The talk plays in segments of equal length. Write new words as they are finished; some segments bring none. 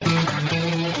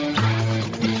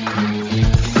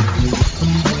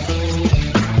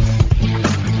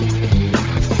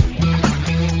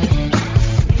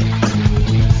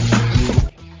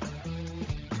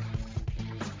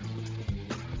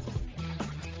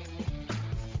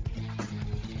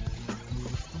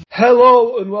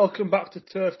Hello and welcome back to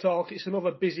Turf Talk. It's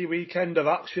another busy weekend of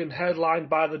action headlined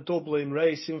by the Dublin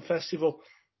Racing Festival.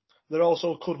 There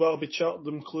also could well be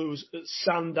Cheltenham clues at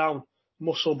Sandown,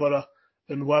 Musselburgh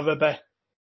and Wetherby.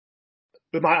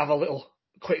 We might have a little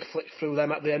quick flick through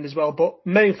them at the end as well, but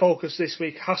main focus this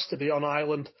week has to be on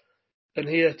Ireland. And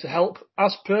here to help,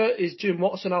 as per, is Jim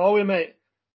Watson. How are we, mate?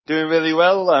 Doing really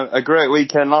well. A great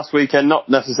weekend last weekend, not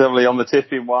necessarily on the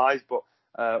tipping wise, but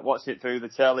watching it through the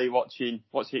telly, watching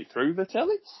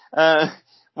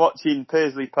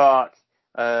Paisley Park,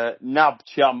 nab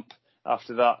champ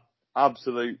after that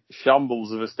absolute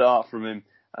shambles of a start from him.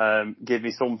 Give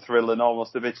me some thrill and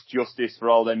almost a bit of justice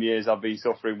for all them years I've been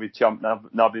suffering with champ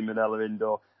nabbing Manila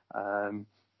Indoor.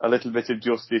 A little bit of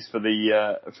justice for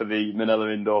the Manila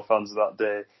Indoor fans of that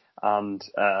day. And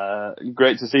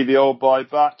great to see the old boy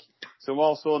back. Some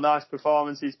also nice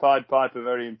performances. Pied Piper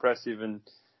very impressive, and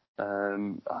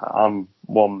I'm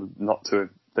one not to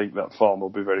think that form will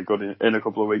be very good in a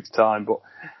couple of weeks' time, but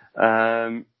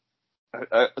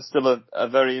still a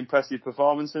very impressive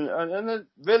performance and a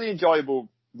really enjoyable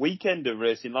weekend of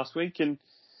racing last week, and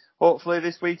hopefully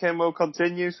this weekend will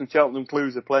continue. Some Cheltenham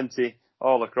clues are plenty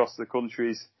all across the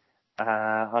countries,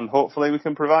 and hopefully we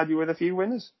can provide you with a few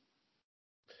winners.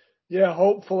 Yeah,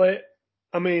 hopefully.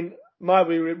 I mean, my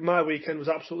weekend was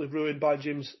absolutely ruined by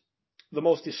Jim's the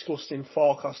most disgusting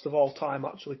forecast of all time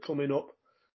actually coming up.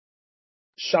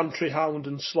 Chantry Hound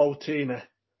and Slow Teeny.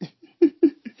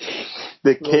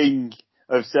 The king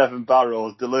of Seven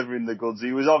Barrows delivering the goods.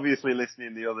 He was obviously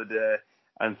listening the other day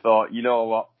and thought, you know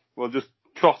what, we'll just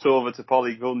trot over to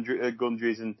Polly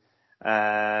Gundry's and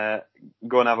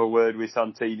go and have a word with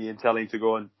Santini and tell him to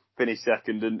go and finish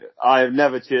second. And I have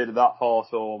never cheered that horse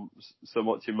home so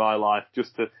much in my life.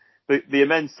 Just the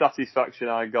immense satisfaction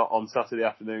I got on Saturday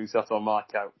afternoon sat on my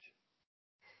couch.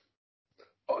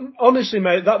 Honestly,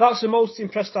 mate, that's the most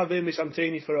impressed I've been with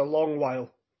Santini for a long while.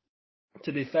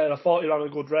 To be fair, I thought he ran a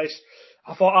good race.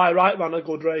 I thought I ran a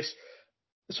good race.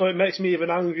 So it makes me even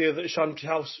angrier that Chantry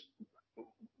House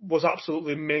was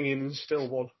absolutely minging and still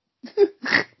won.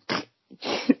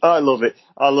 I love it.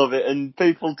 And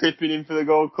people tipping in for the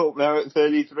Gold Cup now at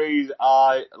 33s,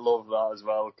 I love that as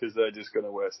well, because they're just going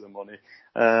to waste the money.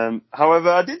 However,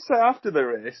 I did say after the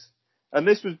race, and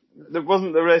there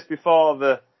wasn't the race before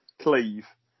the Cleve,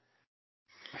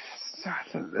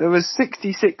 it was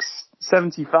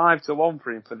 66-75 to 1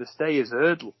 for him for the Stayers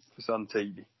Hurdle for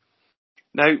Santini.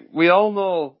 Now, we all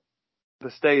know the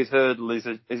Stayers Hurdle is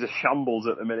a shambles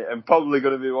at the minute, and probably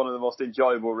going to be one of the most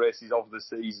enjoyable races of the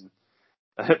season.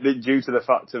 Due to the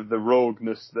fact of the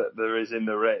rogueness that there is in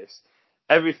the race.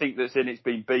 Everything that's in it's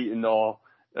been beaten, or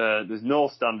there's no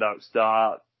standout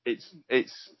start. It's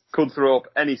could throw up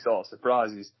any sort of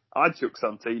surprises. I'd chuck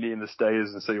Santini in the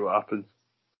Stayers and see what happens.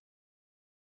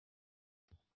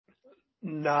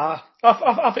 Nah,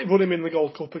 I think run him in the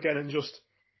Gold Cup again and just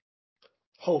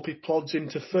hope he plods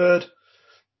into third.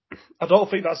 I don't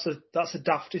think that's the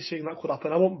daftest thing that could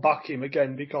happen. I won't back him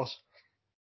again because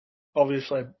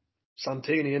obviously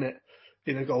Santini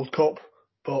in a Gold Cup,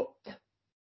 but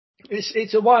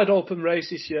it's a wide open race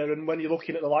this year, and when you're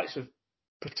looking at the likes of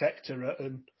Protectorate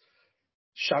and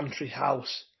Chantry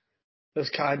House as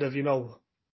kind of,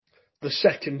 the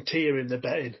second tier in the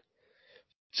betting,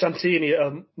 Santini at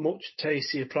a much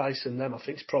tastier price than them, I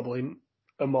think, is probably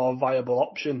a more viable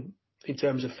option in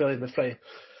terms of filling the frame.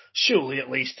 Surely at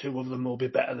least two of them will be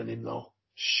better than him, though.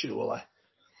 Surely.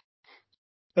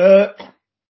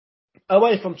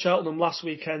 Away from Cheltenham last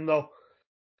weekend, though,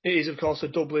 it is, of course, a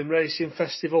Dublin Racing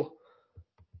Festival.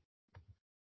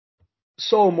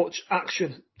 So much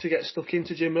action to get stuck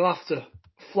into, Jim. We'll have to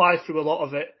fly through a lot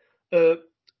of it.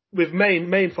 With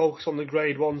main focus on the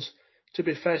Grade 1s. To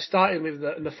be fair, starting with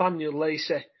Nathaniel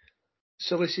Lacey,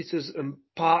 Solicitors and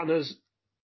Partners,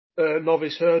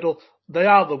 Novice Hurdle. They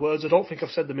are the words. I don't think I've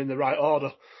said them in the right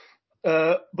order.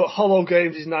 But Hollow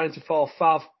Games is 9-4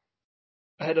 Fav,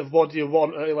 ahead of Wadia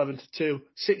 1 at 11-2.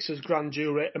 Sixers Grand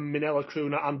Jury and Minella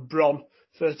Crooner and Bron,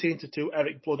 13-2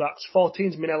 Eric Bloodaxe.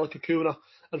 14's Minella Kakuna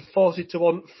and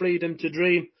 40-1 Freedom to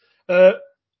Dream.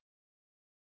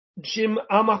 Jim,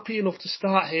 I'm happy enough to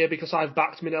start here because I've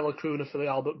backed Minella Crooner for the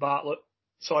Albert Bartlett,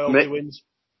 so I hope he wins.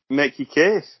 Make your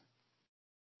case.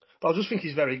 But I just think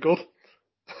he's very good.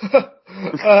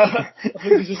 I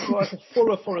think he's just like a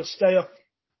thorough stayer.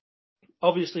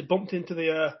 Obviously bumped into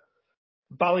the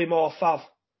Ballymore Fav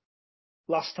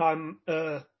last time,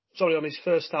 on his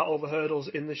first start over hurdles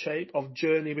in the shape of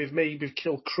Journey with Me with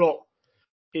Kilcrut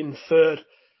in third.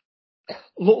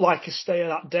 Looked like a stayer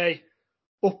that day.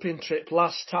 Up in trip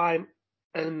last time,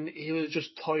 and he was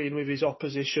just toying with his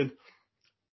opposition.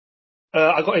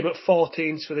 I got him at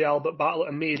 14s for the Albert Battle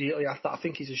immediately after. I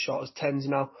think he's as short as 10s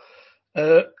now.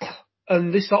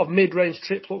 And this sort of mid-range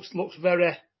trip looks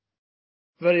very,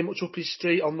 very much up his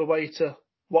street on the way to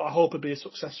what I hope would be a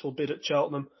successful bid at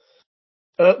Cheltenham.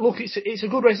 Look, it's a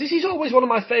good race. This is always one of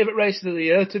my favourite races of the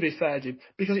year, to be fair, Jim,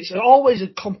 because it's always a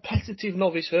competitive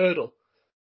novice hurdle.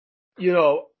 You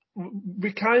know,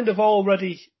 we kind of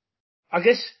already, I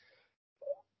guess,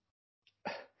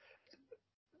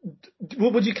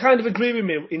 would you kind of agree with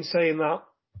me in saying that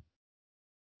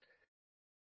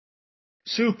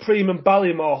Supreme and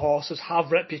Ballymore horses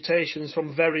have reputations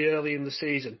from very early in the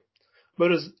season,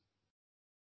 whereas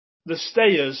the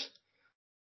stayers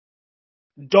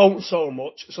don't so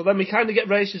much. So then we kind of get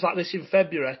races like this in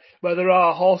February where there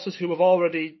are horses who have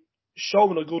already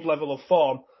shown a good level of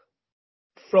form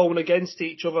thrown against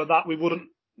each other that we wouldn't,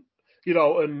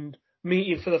 and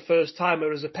meeting for the first time,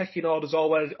 whereas the pecking order's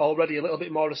already a little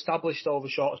bit more established over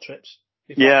shorter trips.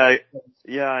 Yeah,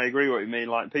 I agree what you mean.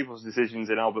 Like, people's decisions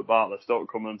in Albert Bartlett don't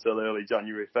come until early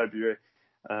January, February.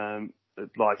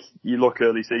 Like, you look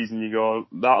early season, you go,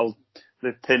 they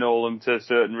pinhole them to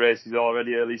certain races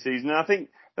already early season. And I think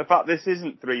the fact this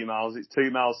isn't 3 miles, it's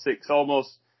 2 miles 6,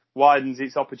 almost widens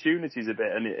its opportunities a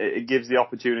bit, and it gives the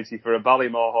opportunity for a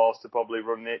Ballymore horse to probably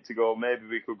run it to go, maybe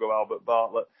we could go Albert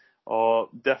Bartlett, or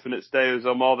definite stayers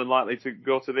are more than likely to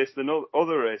go to this than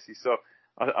other races. So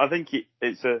I think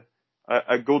it's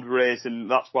a good race, and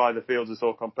that's why the fields are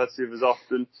so competitive as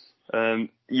often.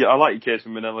 I like your case for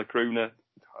Manila Crooner.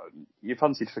 You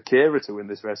fancied Fakira to win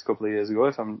this race a couple of years ago,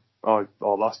 or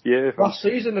last year. Last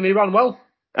season, and he ran well.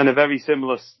 And a very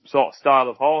similar sort of style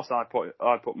of horse. I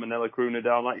put Manila Crooner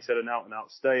down, like you said, an out and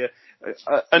out stayer.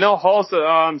 An horse that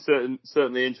I'm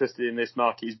certainly interested in this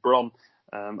market is Bron.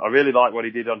 I really like what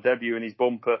he did on debut in his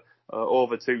bumper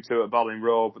over 2-2 at Balling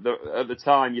Road. But at the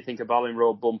time, you think a Balling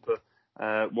Road bumper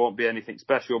won't be anything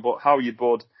special, but How You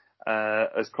Bud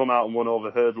has come out and won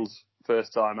over hurdles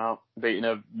first time out, beating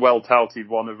a well-touted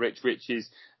one of Rich Rich's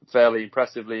fairly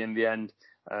impressively in the end.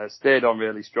 Stayed on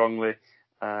really strongly.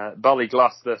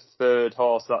 Ballyglass, the third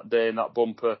horse that day in that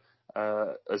bumper,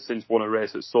 has since won a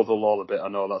race at Southwell all a bit. I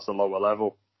know that's a lower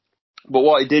level. But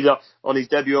what he did on his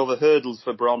debut over hurdles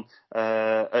for Bron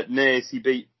at Naas, he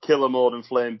beat Killer Mode and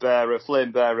Flame Bearer.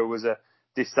 Flame Bearer was a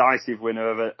decisive winner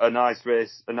of a nice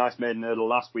race, a nice maiden hurdle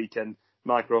last weekend.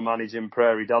 Micromanaging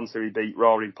Prairie Dancer, he beat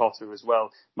Roaring Potter as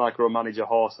well. Micromanager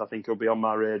horse, I think he'll be on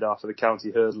my radar for the county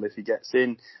hurdle if he gets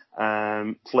in.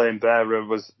 Flame Bearer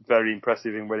was very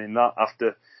impressive in winning that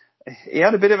after he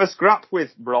had a bit of a scrap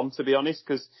with Bron, to be honest,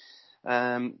 because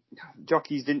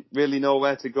jockeys didn't really know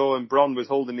where to go, and Bron was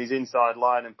holding his inside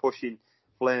line and pushing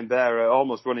Flame Bearer,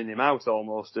 almost running him out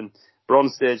almost, and Bron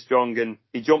stayed strong, and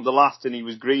he jumped the last and he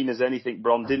was green as anything.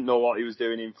 Bron didn't know what he was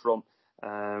doing in front.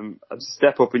 A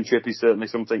step up in trip is certainly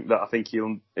something that I think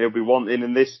he'll be wanting,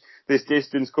 and this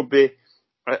distance could be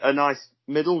a nice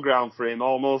middle ground for him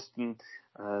almost, and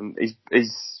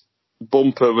his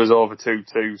bumper was over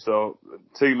 2-2, so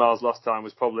 2 miles last time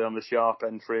was probably on the sharp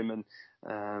end for him,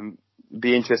 and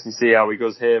be interesting to see how he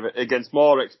goes here against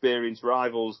more experienced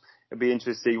rivals. It'll be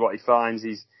interesting to see what he finds.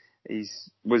 He's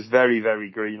was very, very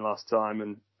green last time,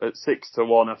 and at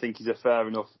 6-1 I think he's a fair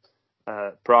enough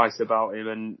price about him,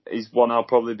 and he's one I'll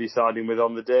probably be siding with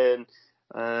on the day, and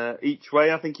each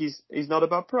way I think he's not a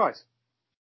bad price.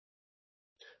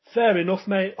 Fair enough,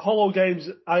 mate. Hollow Games,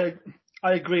 I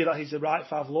agree that he's the right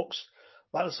 5 looks,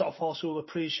 like the sort of horse who will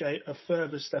appreciate a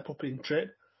further step up in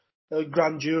trip.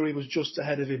 Grand Jury was just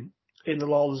ahead of him in the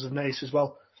Lawlers of Naas as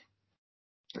well.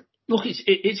 Look,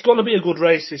 it's going to be a good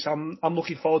race. This I'm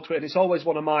looking forward to it, and it's always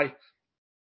one of my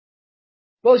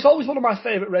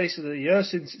favourite races of the year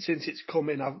since it's come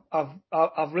in.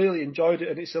 I've really enjoyed it,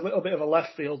 and it's a little bit of a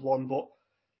left field one, but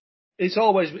it's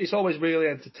always really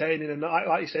entertaining. And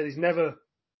like you said, there's never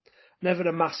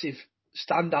a massive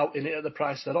standout in it at the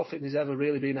price. I don't think there's ever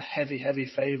really been a heavy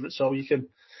favourite, so you can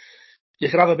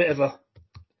have a bit of a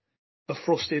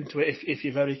thrust into it if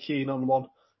you're very keen on one.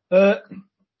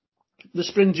 The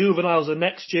Spring Juveniles are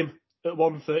next, Jim, at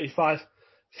 135.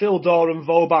 Phil Dore and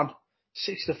Vauban.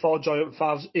 6-4 Joyant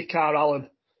Favs, Icar Allen.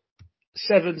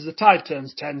 7s, the tide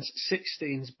turns 10s,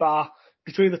 16s, Bar.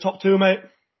 Between the top 2, mate.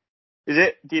 Is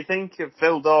it? Do you think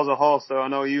Phil Dore's a horse that I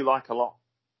know you like a lot?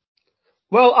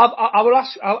 Well, I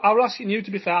was asking you,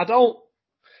 to be fair. I don't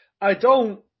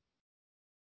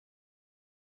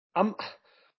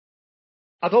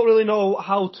really know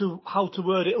how to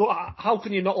word it. Look, how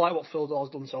can you not like what Phil Dore's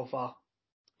done so far?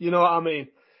 You know what I mean?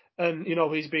 And,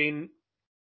 he's been,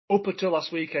 up until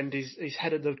last weekend, he's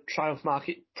headed the Triumph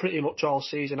market pretty much all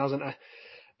season, hasn't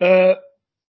he?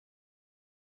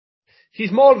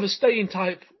 he's more of a staying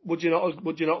type, would you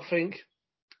not think,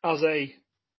 as a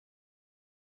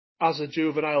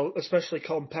juvenile, especially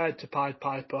compared to Pied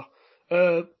Piper.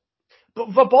 But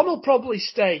Vauban will probably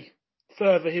stay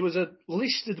further. He was a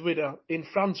listed winner in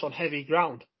France on heavy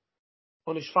ground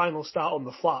on his final start on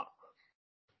the flat.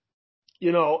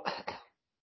 You know,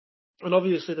 and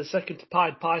obviously the second to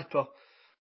Pied Piper,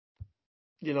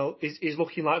 you know, is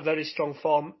looking like very strong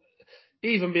form.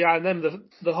 Even behind them,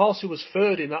 the horse who was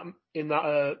third in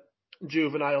that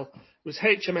juvenile was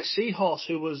HMSC horse,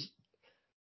 who was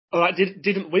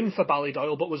didn't win for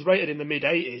Ballydoyle, but was rated in the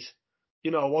mid-80s.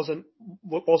 You know, wasn't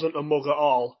a mug at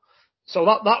all. So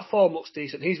that form looks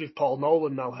decent. He's with Paul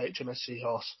Nolan now, HMSC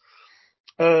horse.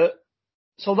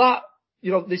 So that,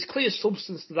 you know, there's clear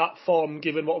substance to that form,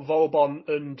 given what Vauban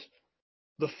and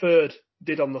the third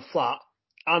did on the flat,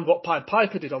 and what Pied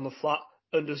Piper did on the flat,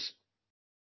 and has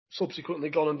subsequently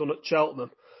gone and done at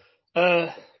Cheltenham.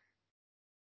 At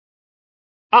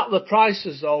the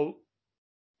prices, though,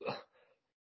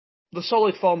 the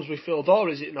solid forms with Phil Daw,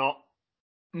 is it not?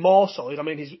 More solid. I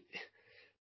mean,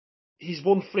 he's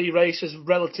won 3 races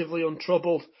relatively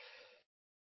untroubled,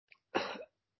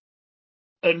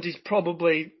 and he's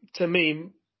probably, to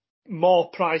me, more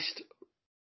priced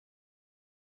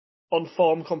on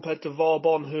form compared to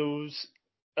Vauban, who's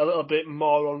a little bit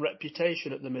more on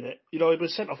reputation at the minute. You know, he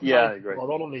was sent off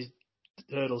on his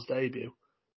hurdles debut.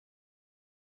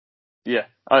 Yeah,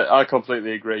 I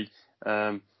completely agree.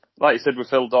 Like you said with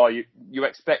Phil Daw, you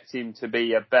expect him to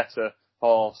be a better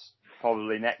horse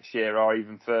probably next year or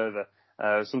even further.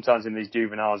 Sometimes in these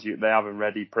juveniles, they have him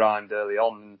ready, primed early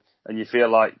on, and you feel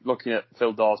like, looking at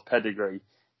Phil Daw's pedigree,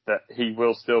 that he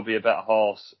will still be a better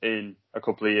horse in a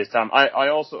couple of years' time. I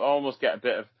also almost get a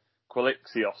bit of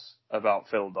Quilixios about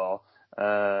Phil Daw,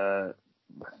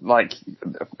 like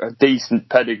a decent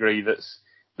pedigree that's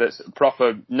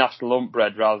proper national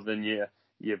humpbred rather than your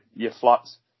flat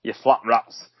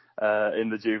rats in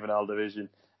the juvenile division.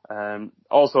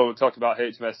 Also, we talked about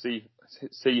HMSC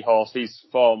Seahorse. His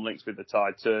form links with the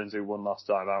Tide Turns, who won last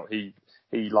time out. He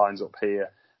lines up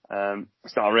here.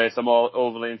 It's not a race I'm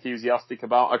overly enthusiastic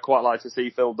about. I'd quite like to see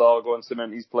Phil Daw go and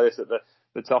cement his place at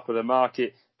the top of the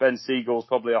market. Ben Siegel's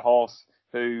probably a horse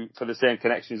who, for the same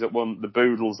connections that won the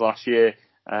Boodles last year,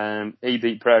 he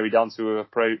beat Prairie Dancer, who I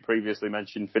previously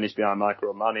mentioned, finished behind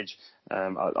Micromanage.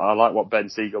 I like what Ben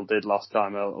Siegel did last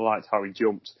time. I liked how he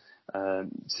jumped.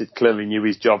 Sid clearly knew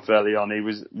his job fairly on. He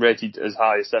was rated as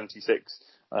high as 76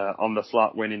 on the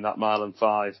flat, winning that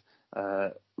 1.5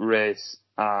 mile race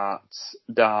at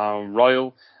Down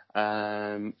Royal.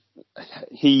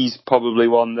 He's probably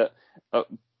one that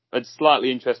would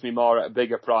slightly interest me more at a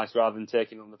bigger price rather than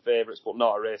taking on the favourites, but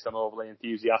not a race I'm overly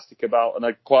enthusiastic about. And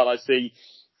I'd quite like to see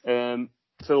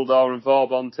Phil Daw and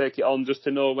Vauban take it on, just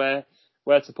to know where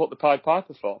to put the Pied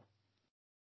Piper for.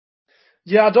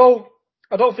 Yeah, I don't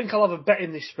think I'll have a bet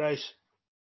in this race.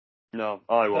 No,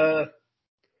 I won't.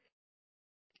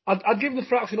 I'd give the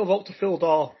fractional vote to Phil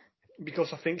Daw,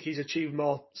 because I think he's achieved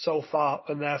more so far,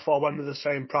 and therefore, when they're the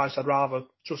same price, I'd rather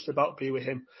just about be with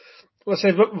him. Let's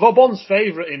say Vauban's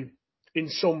favourite in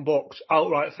some books,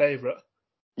 outright favourite.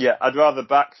 Yeah, I'd rather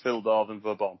back Phil Daw than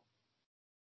Vauban.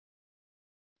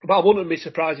 But I wouldn't be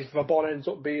surprised if Vauban ends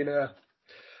up being the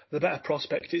better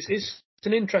prospect. It's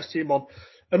an interesting one.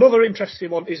 Another interesting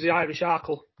one is the Irish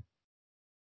Arkle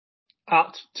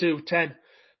at 2:10.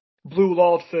 Blue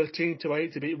Lord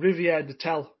 13-8 to beat Riviere de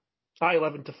Tel at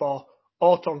 11-4.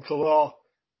 Auton Color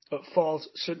at 4s,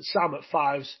 St Sam at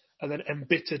 5s, and then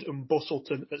Embittered and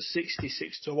Bustleton at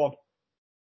 66-1.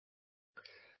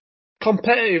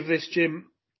 Competitive, this,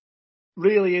 Jim.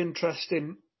 Really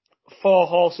interesting. 4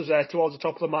 horses there towards the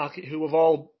top of the market who have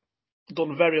all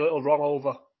done very little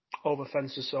wrong over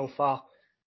fences so far.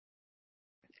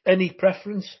 Any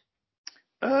preference?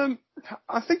 I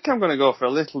think I'm going to go for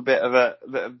a little bit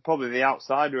of probably the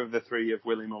outsider of the 3 of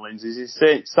Willie Mullins. Is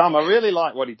St Sam. I really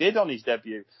like what he did on his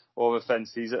debut over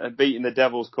fences, beating the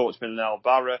Devil's Coachman and El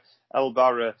Barra. El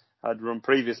Barra had run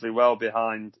previously well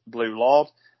behind Blue Lord,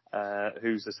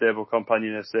 who's the stable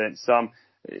companion of St Sam.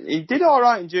 He did all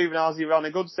right in juveniles. He ran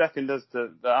a good second as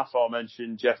the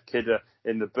aforementioned Jeff Kidder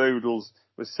in the Boodles,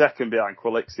 was second behind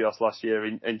Quilixios last year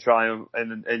in triumph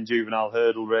in juvenile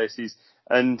hurdle races.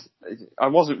 And I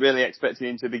wasn't really expecting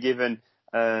him to be given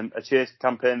a chase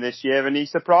campaign this year, and he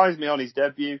surprised me on his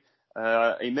debut.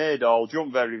 He made all,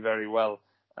 jumped very, very well.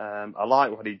 I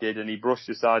like what he did, and he brushed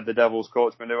aside the Devil's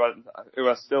Coachman, who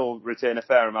I still retain a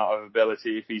fair amount of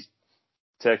ability if he's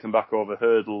taken back over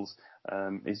hurdles.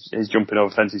 His jumping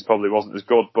over fences probably wasn't as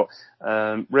good, but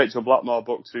Rachel Blackmore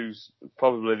Bucks, who's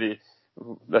probably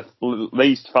the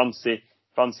least fancy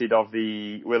fancied of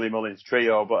the Willie Mullins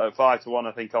trio, but at 5-1,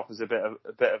 I think offers a bit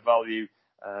of value.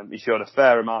 He showed a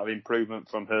fair amount of improvement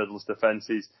from Hurdle's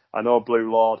defences. I know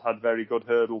Blue Lord had very good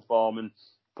hurdle form and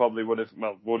probably would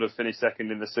have finished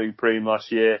second in the Supreme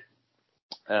last year.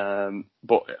 And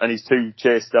his 2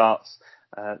 chase starts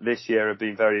this year have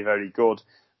been very, very good.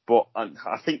 But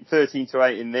I think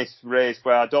 13-8 in this race,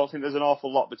 where I don't think there's an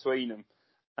awful lot between them.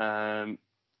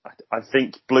 I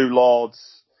think Blue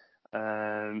Lord's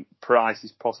price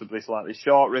is possibly slightly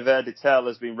short. Riviere de Tel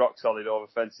has been rock solid over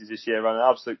fences this year, and an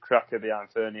absolute cracker behind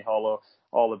Fernie Hollow,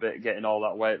 all a bit getting all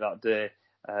that weight that day.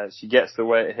 She gets the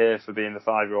weight here for being the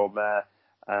 5-year-old mare,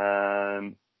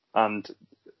 and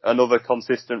another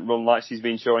consistent run like she's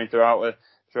been showing throughout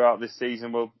this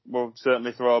season will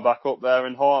certainly throw her back up there.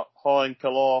 And Horn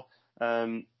Calor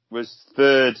was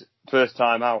third first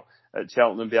time out at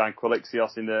Cheltenham behind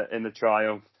Quilixios in the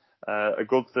Triumph. A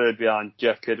good third behind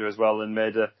Jeff Kidder as well, and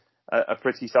made a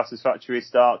pretty satisfactory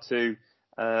start to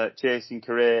chasing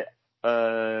career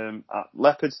at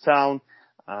Leopardstown.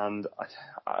 And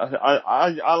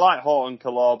I like Horton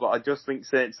Calor, but I just think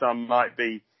St. Sam might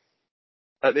be,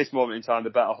 at this moment in time, the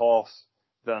better horse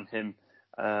than him.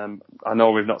 I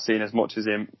know we've not seen as much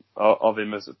of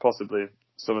him as possibly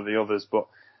some of the others, but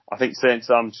I think St.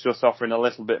 Sam's just offering a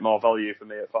little bit more value for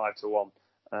me at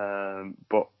 5-1.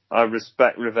 But I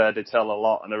respect Riviere de Tel a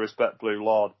lot, and I respect Blue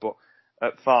Lord, but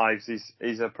at 5s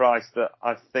is a price that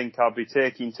I think I'll be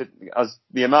taking as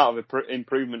the amount of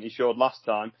improvement he showed last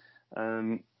time.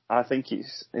 I think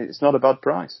it's not a bad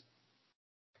price.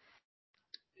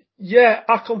 Yeah,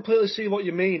 I completely see what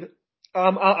you mean.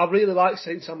 I really like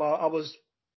St. Sam. I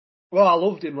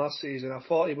loved him last season. I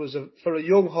thought he was, for a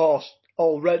young horse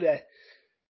already,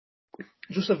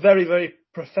 just a very, very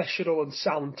professional and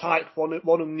sound type, one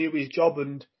who knew his job,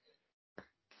 and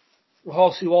a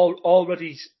horse who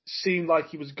already seemed like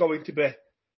he was going to be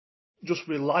just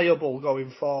reliable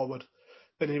going forward.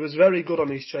 And he was very good on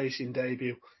his chasing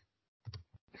debut.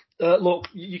 Look,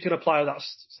 you can apply that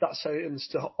sentence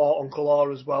to Horton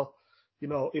Calor as well. You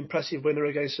know, impressive winner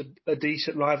against a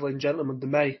decent rival in Gentleman de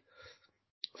May.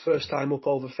 First time up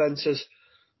over fences.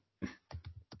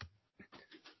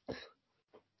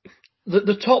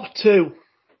 The top 2,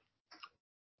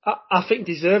 I think,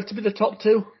 deserve to be the top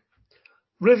 2.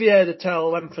 Riviere de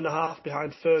Tel, 1.5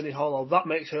 behind Fernie Hollow. That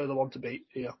makes her the one to beat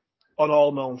here, on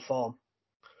all known form.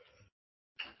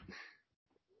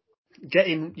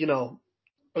 Getting,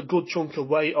 a good chunk of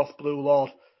weight off Blue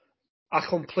Lord. I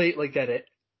completely get it.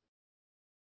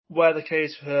 Where the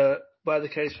case for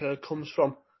her comes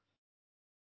from.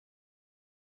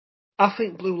 I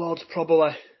think Blue Lord's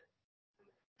probably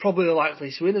the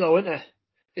likeliest winner, though, isn't he?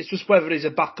 It's just whether he's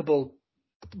a backable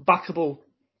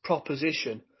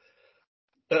proposition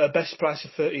at a best price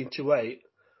of 13-8,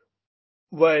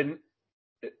 when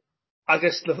I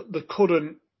guess the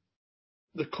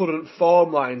current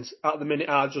form lines at the minute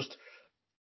are just,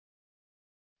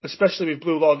 especially with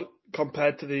Blue Lord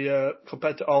compared to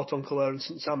Horton Calor and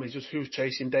St. Sam, just whose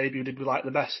chasing debut did we like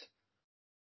the best.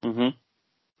 Mm-hmm.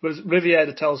 Whereas Riviere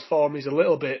de Tel's form is a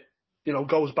little bit,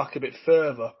 goes back a bit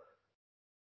further,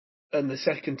 and the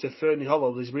second to Fernie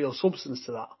Hollow, there's real substance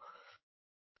to that.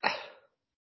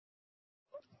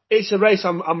 It's a race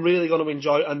I'm really going to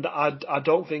enjoy, and I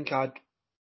don't think I'd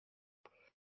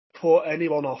put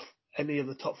anyone off any of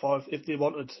the top 5 if they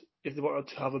wanted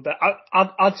to have a bet.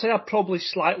 I'd say I'm probably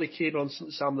slightly keener on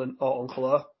St. Sam than Horton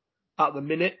Calor at the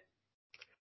minute.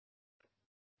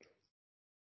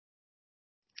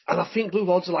 And I think Blue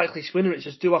Lord's a likely winner. It's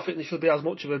just, I think there should be as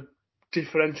much of a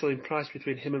differential in price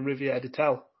between him and Riviere de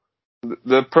Tel?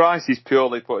 The price is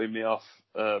purely putting me off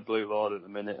Blue Lord at the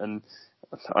minute, and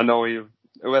I know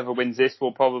whoever wins this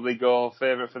will probably go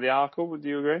favourite for the Arkle. Would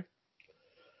you agree?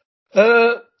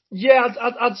 Yeah,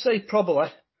 I'd say probably.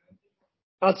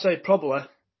 I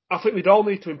think we'd all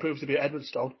need to improve to be at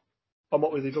Edwardstone on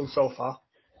what we've done so far.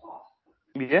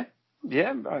 Yeah.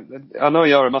 I know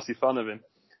you're a massive fan of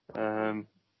him.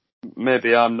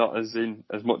 Maybe I'm not as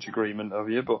much agreement of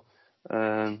you, but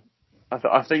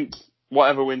I think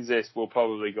whatever wins this will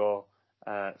probably go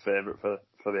favourite for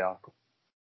the Arkle.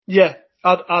 Yeah,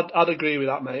 I'd agree with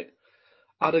that, mate.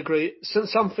 I'd agree. St.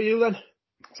 Sam for you then?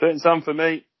 St. Sam for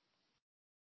me.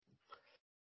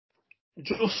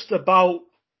 Just about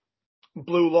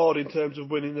Blue Lord in terms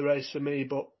of winning the race for me,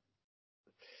 but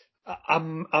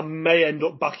I may end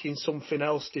up backing something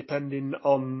else depending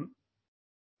on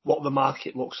what the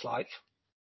market looks like.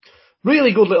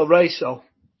 Really good little race, though.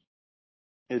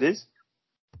 It is.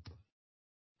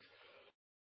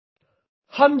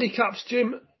 Handicaps,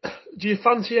 Jim. Do you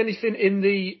fancy anything in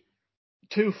the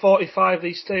 2:45?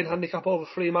 These staying handicap over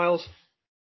 3 miles?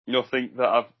 nothing that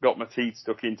I've got my teeth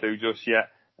stuck into just yet.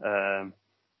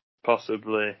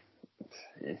 Possibly,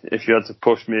 if you had to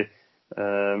push me,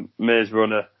 Maze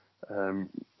Runner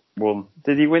won.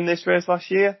 Did he win this race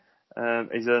last year?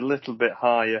 He's a little bit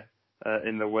higher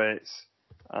in the weights,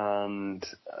 and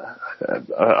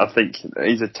I think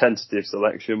he's a tentative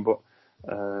selection, but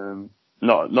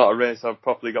not a race I've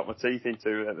properly got my teeth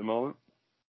into at the moment.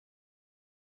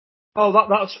 Oh,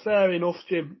 that's fair enough,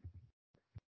 Jim.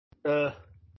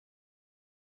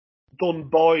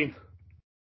 Dunboyne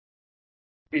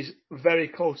is very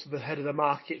close to the head of the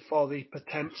market for the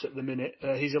Pertemps at the minute.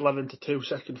 He's 11-2,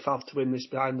 second fav to win this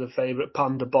behind the favourite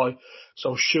Panda Boy.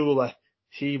 So surely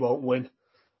he won't win.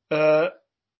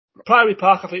 Priory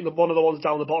Park, I think one of the ones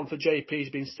down the bottom for JP has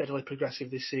been steadily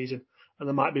progressive this season, and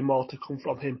there might be more to come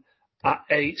from him at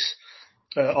 8s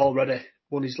already.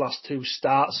 Won his last 2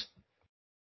 starts.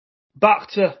 Back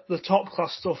to the top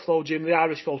class stuff though, Jim. The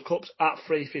Irish Gold Cup's at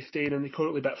 3.15, and they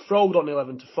currently bet Frodon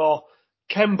 11-4,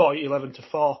 Kemboy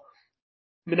 11-4,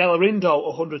 Minella Rindo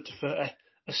 100-30,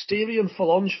 Asterion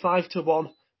Forlonge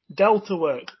 5-1, Delta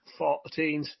Work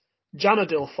 14s,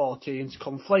 Janadil 14s,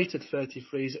 Conflated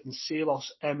 33s, and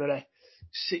Sealos Emery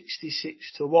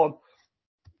 66-1.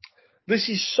 This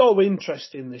is so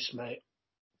interesting, this, mate.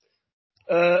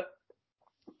 Where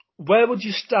would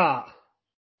you start?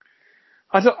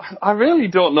 I really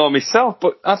don't know myself,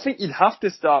 but I think you'd have to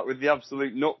start with the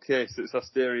absolute nutcase that's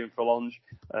Asterion Forlonge.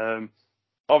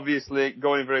 Obviously,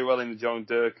 going very well in the John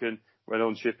Durkan when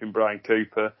unshipping Brian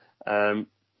Cooper.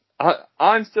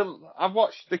 I've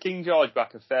watched the King George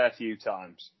back a fair few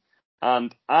times,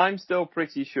 and I'm still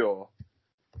pretty sure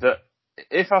that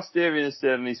if Asterion had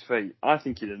stayed on his feet, I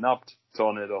think he'd have nabbed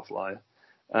Tornado Flyer.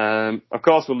 Of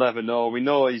course, we'll never know. We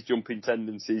know his jumping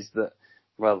tendencies that,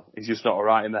 well, he's just not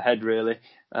alright in the head, really.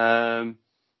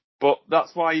 But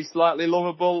that's why he's slightly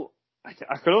lovable. I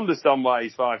can understand why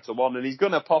he's 5-1, and he's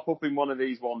going to pop up in one of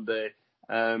these one day.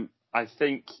 I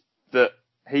think that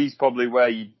he's probably where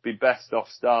you'd be best off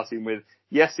starting with.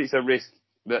 Yes, it's a risk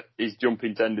that his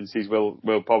jumping tendencies will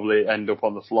probably end up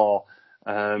on the floor.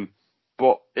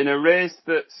 But in a race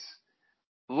that's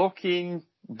looking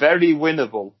very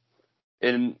winnable,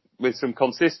 with some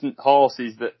consistent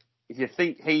horses that you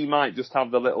think he might just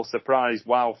have the little surprise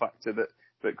wow factor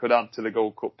that could add to the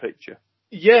Gold Cup picture.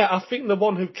 Yeah, I think the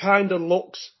one who kind of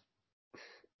looks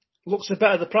a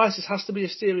better the prices has to be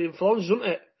Asterion Forlonge, doesn't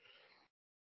it?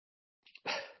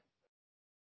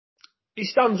 He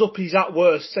stands up, he's at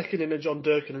worst, second in a John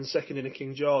Durkan and second in a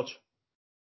King George.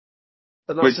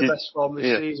 And that's the best form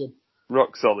this season.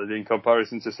 Rock solid in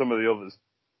comparison to some of the others.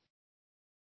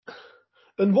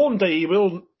 And one day he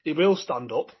will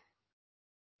stand up.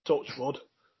 Touch wood.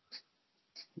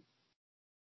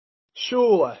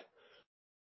 Surely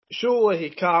he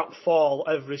can't fall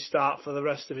every start for the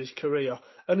rest of his career.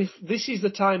 And if this is the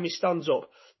time he stands up,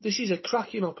 this is a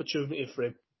cracking opportunity for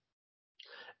him.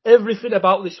 Everything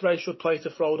about this race should play to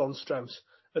Frodon's strengths,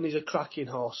 and he's a cracking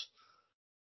horse.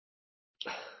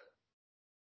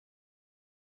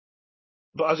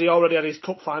 But has he already had his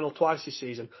cup final twice this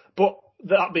season? But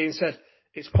that being said,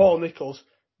 it's Paul Nicholls,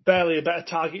 barely a better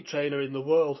target trainer in the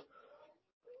world.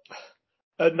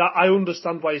 And I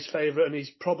understand why he's favourite, and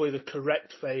he's probably the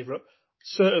correct favourite.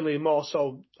 Certainly more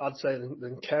so, I'd say,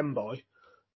 than Kemboy.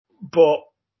 But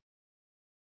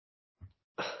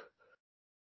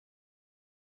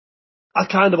I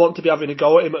kind of want to be having a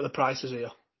go at him at the prices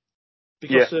here.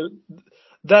 Because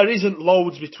there isn't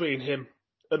loads between him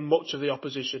and much of the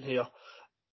opposition here.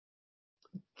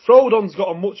 Frodon's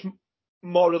got a much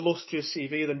more illustrious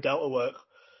CV than Delta Work.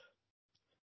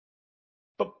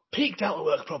 But peak Delta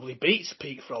Work probably beats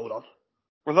peak Frodon.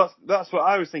 Well, that's what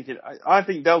I was thinking. I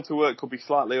think Delta Work could be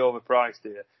slightly overpriced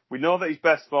here. We know that his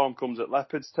best form comes at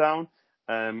Leopardstown.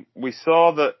 We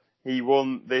saw that he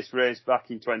won this race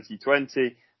back in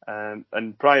 2020,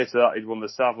 and prior to that, he'd won the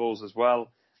Savills as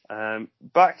well.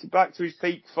 Back to his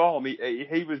peak form,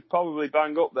 he was probably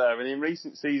bang up there. And in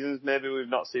recent seasons, maybe we've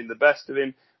not seen the best of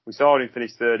him. We saw him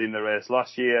finish third in the race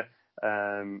last year,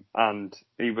 and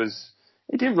he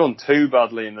didn't run too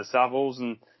badly in the Savills,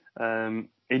 and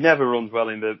he never runs well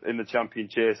in the champion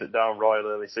chase at Down Royal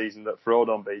early season that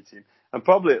Frodon beat him. And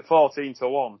probably at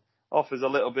 14-1 offers a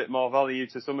little bit more value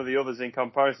to some of the others in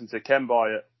comparison to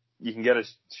Kemboy. You can get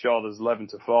as short as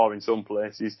 11-4 in some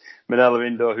places. Minella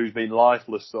Rindo, who's been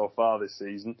lifeless so far this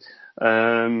season.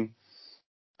 I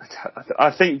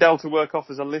think Delta Work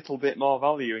offers a little bit more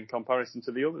value in comparison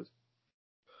to the others.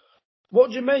 What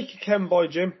do you make of Kemboy,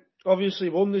 Jim? Obviously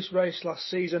won this race last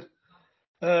season.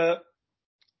 In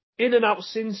and out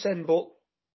since then, but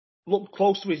looked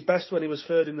close to his best when he was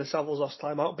third in the Savills last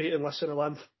time out, beating less than a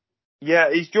length.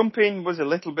 Yeah, his jumping was a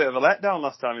little bit of a letdown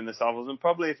last time in the Savills, and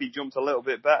probably if he jumped a little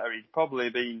bit better, he'd probably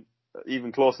been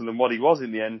even closer than what he was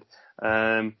in the end.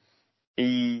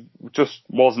 He just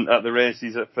wasn't at the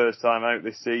races at first time out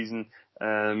this season.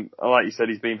 Like you said,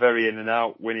 he's been very in and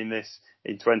out, winning this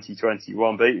in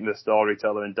 2021, beating the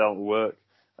Storyteller in Delta Work.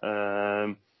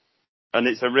 And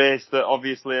it's a race that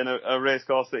obviously, in a race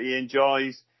course that he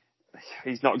enjoys.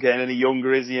 He's not getting any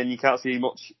younger, is he? And you can't see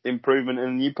much improvement.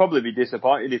 And you'd probably be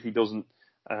disappointed if he doesn't,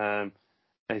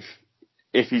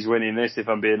 if he's winning this, if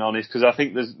I'm being honest, because I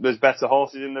think there's better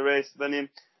horses in the race than him.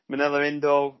 Minella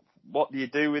Indo, what do you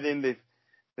do with him?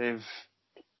 They've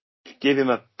give him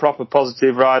a proper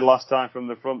positive ride last time from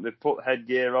the front. They've put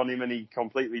headgear on him and he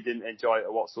completely didn't enjoy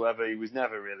it whatsoever. He was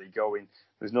never really going.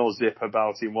 There's no zip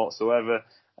about him whatsoever.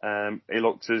 He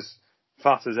looked as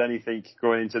fat as anything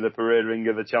going into the parade ring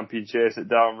of the champion chase at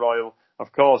Down Royal.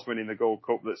 Of course, winning the Gold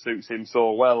Cup that suits him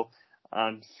so well.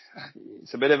 And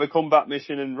it's a bit of a comeback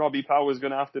mission, and Robbie Power's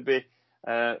going to have to be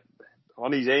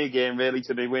on his A game really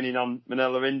to be winning on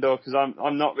Minella Indo, because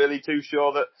I'm not really too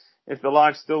sure that if the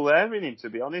life's still there in him, to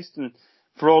be honest. And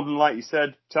Frodon, like you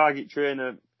said, target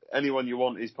trainer, anyone you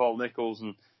want is Paul Nicholls,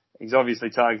 and he's obviously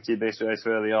targeted this race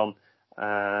early on.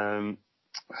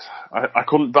 I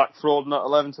couldn't back Frodon at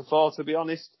 11-4, to be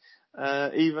honest,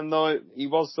 even though he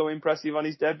was so impressive on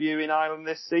his debut in Ireland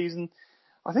this season.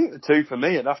 I think the two for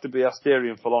me would have to be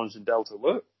Asterion Forlonge and Delta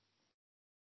Work.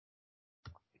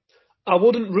 I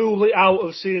wouldn't rule it out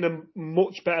of seeing a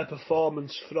much better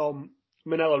performance from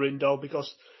Minella Indo,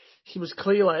 because he was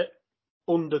clearly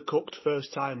undercooked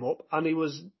first time up, and I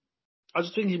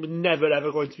just think he was never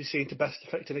ever going to be seen to best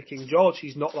effect in a King George.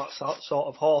 He's not that sort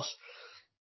of horse.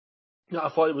 I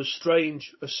thought it was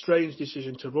a strange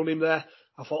decision to run him there.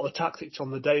 I thought the tactics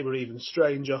on the day were even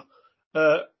stranger,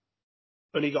 and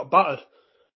he got battered.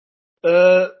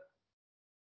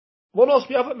 One horse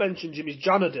we haven't mentioned, Jim, is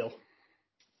Janadil,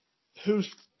 whose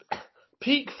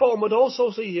peak form would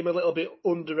also see him a little bit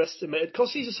underestimated,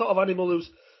 because he's a sort of animal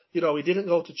who's, he didn't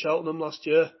go to Cheltenham last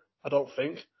year, I don't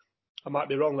think. I might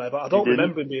be wrong there, but I don't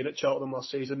remember him being at Cheltenham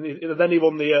last season. Then he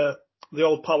won the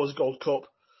Old Powers Gold Cup.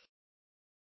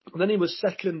 And then he was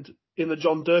second in the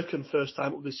John Durkan first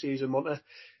time up this season, wasn't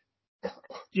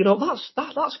he?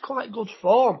 That's quite good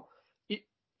form. I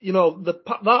don't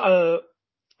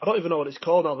even know what it's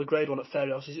called now, the grade one at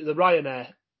Fairyhouse. Is it the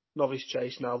Ryanair Novice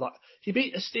Chase now? That he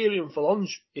beat Asterion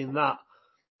Forlonge in that.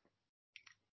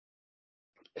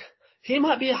 He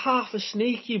might be half a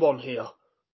sneaky one here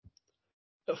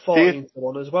at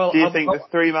 14-1 as well. Do you think the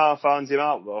 3 mile finds him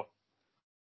out though?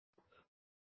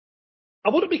 I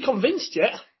wouldn't be convinced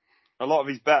yet. A lot of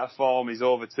his better form is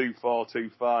over 2-4,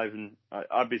 2-5, and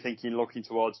I'd be thinking looking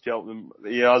towards Cheltenham.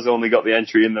 He has only got the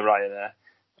entry in the Ryanair.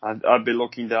 I'd be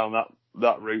looking down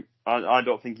that route. I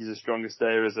don't think he's as strong a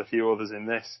stayer as a few others in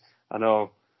this. I know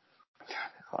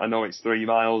it's 3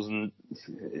 miles and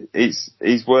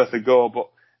he's worth a go,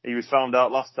 but he was found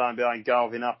out last time behind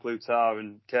Galvin Aplutar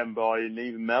and Ken Boy and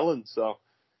even Mellon. So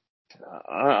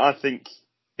I think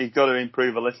he's got to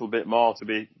improve a little bit more to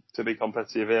be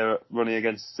competitive here, running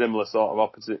against similar sort of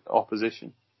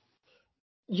opposition.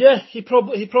 Yeah, he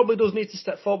probably does need to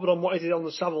step forward on what he did on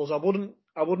the Savills. I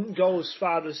wouldn't go as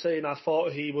far as saying I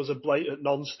thought he was a blatant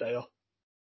non-stayer.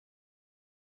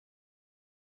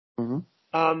 Mm-hmm.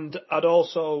 And I'd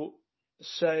also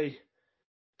say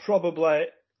probably,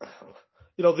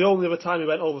 the only other time he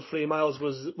went over 3 miles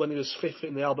was when he was fifth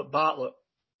in the Albert Bartlett,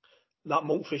 that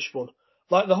Monkfish one.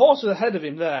 Like the horses ahead of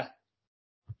him there,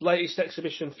 latest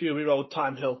exhibition, Fury Road,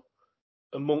 Time Hill,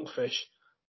 and Monkfish.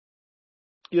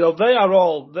 They are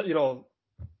all,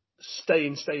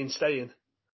 staying.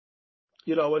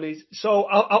 And I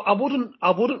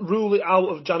wouldn't rule it out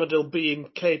of Janadil being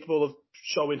capable of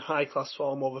showing high class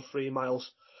form over 3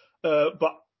 miles.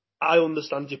 But I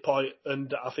understand your point,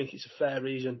 and I think it's a fair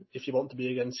reason if you want to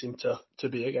be against him to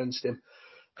be against him.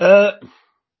 We're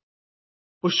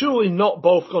surely not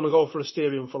both going to go for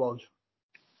Asterion Forlonge.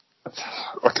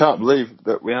 I can't believe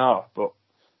that we are, but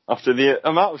after the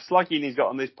amount of slagging he's got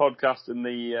on this podcast and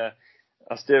the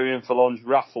Asterion Forlonge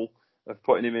raffle of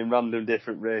putting him in random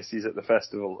different races at the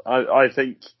festival, I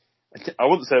think, I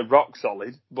wouldn't say rock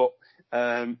solid, but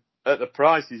at the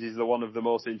prices is the one of the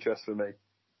most interest for me.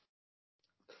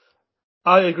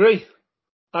 I agree.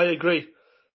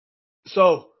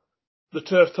 So, the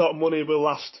Turf Talk money will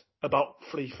last about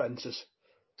 3 fences.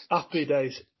 Happy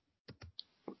days.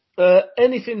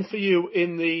 Anything for you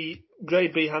in the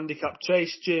Grade B handicap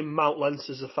chase, Jim? Mount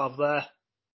Leinster's a fav there.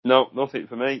 No, nothing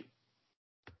for me.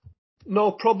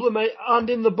 No problem, mate. And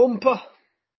in the bumper?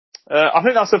 I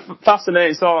think that's a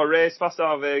fascinating sort of race. Fast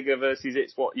Vega versus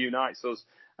It's What Unites Us.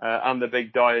 and the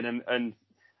Big Doyen and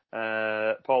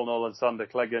Paul Nolan, Sander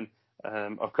Cleggan,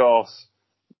 of course,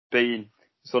 being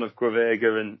son of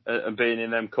Quavega and being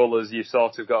in them colours, you've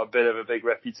sort of got a bit of a big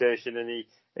reputation, and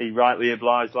he rightly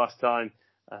obliged last time.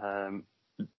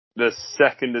 The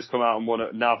second has come out and won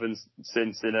at Navan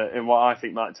since in what I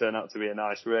think might turn out to be a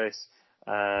nice race.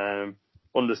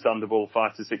 Understandable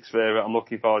 5-6 favourite. I'm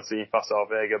looking forward to seeing Fasar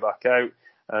Vega back out.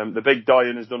 The Big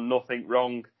Doyen has done nothing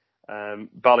wrong.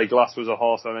 Ballyglass was a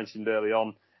horse I mentioned early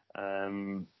on.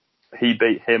 He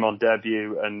beat him on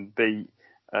debut and beat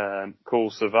Cool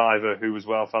Survivor, who was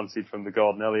well fancied from the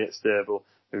Gordon Elliott stable,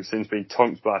 who's since been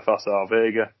tonked by Fasar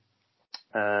Vega.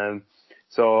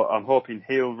 So I'm hoping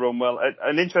he'll run well.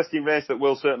 An interesting race that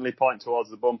will certainly point towards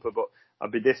the bumper, but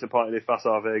I'd be disappointed if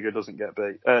Fasar Vega doesn't get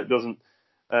beat.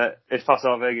 If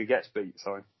Fasar Vega gets beat,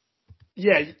 sorry.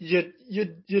 Yeah,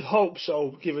 you'd hope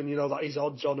so, given that he's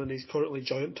odds on and he's currently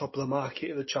joint top of the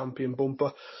market in the champion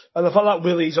bumper, and the fact that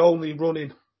Willie's only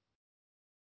running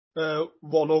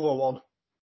one other one,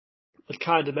 it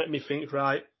kind of made me think,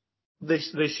 right,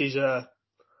 this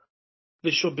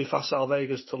should be Fasar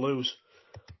Vega's to lose.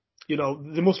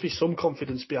 There must be some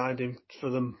confidence behind him for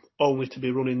them only to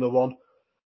be running the one.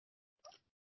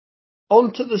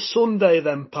 On to the Sunday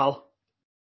then, pal.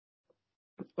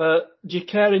 Do you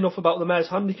care enough about the mare's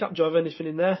handicap? Do you have anything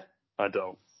in there? I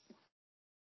don't.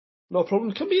 No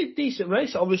problem. It can be a decent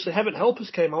race. Obviously, Heaven Help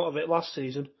Us came out of it last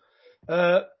season.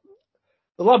 The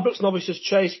Ladbrokes Novices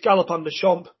Chase, Galopin de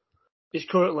Champ is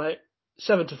currently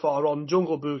 7-4 on,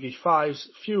 Jungle Boogie 5s,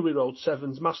 Fury Road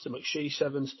 7s, Master McShee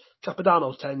 7s,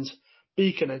 Capodanno 10s,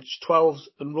 Beacon Edge 12s,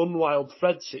 and Run Wild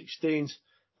Fred 16s.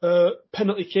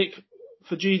 Penalty kick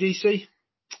for GDC?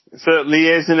 It certainly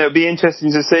is, and it'll be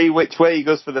interesting to see which way he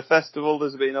goes for the festival.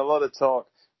 There's been a lot of talk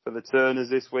for the Turners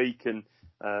this week, and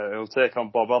he'll take on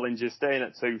Bob Ollinger, staying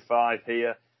at 2-5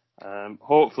 here.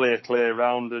 Hopefully a clear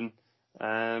round,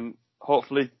 and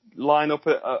hopefully line up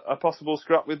a possible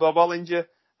scrap with Bob Ollinger.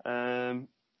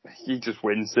 He just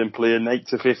wins simply, and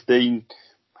 8-15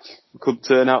 could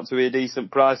turn out to be a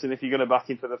decent price. And if you're going to back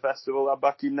him for the festival, I'd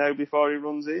back him now before he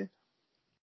runs here.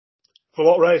 For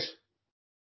what race?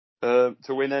 To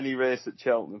win any race at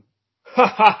Cheltenham.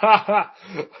 Because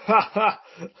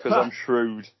I'm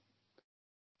shrewd.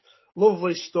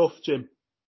 Lovely stuff, Jim.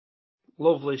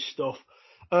 Lovely stuff.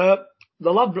 The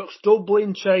Ladbrokes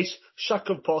Dublin Chase, Chac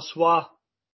of Porsois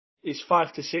is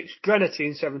 5-6,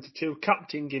 Grenadine 7-2,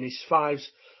 Captain Guinness 5s,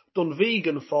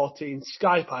 Dunvegan 14,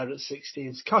 Sky Pirate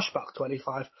 16s, Cashback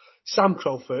 25, Sam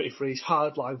Crow 33s,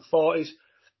 Hardline 40s.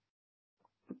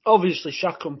 Obviously,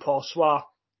 Chac and Porsois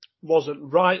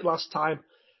wasn't right last time,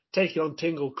 taking on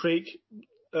Tingle Creek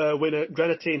winner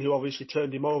Grenadine, who obviously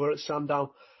turned him over at Sandown.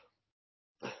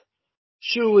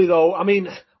 Surely, though, I mean,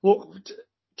 look,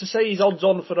 to say he's odds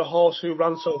on for a horse who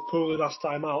ran so poorly last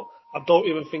time out, I don't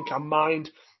even think I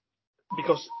mind,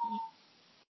 because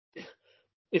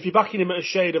if you're backing him at a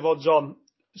shade of odds on,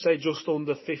 say just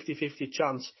under 50-50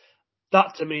 chance,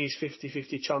 that to me is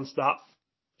 50-50 chance that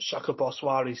Chac of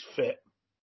Porsois is fit.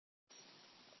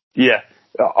 Yeah.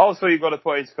 Also, you've got to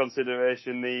put into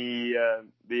consideration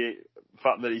the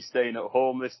fact that he's staying at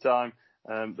home this time.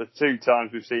 The two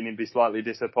times we've seen him be slightly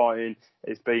disappointing,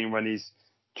 it's been when he's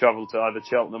travelled to either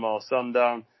Cheltenham or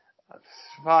Sandown.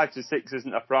 5-6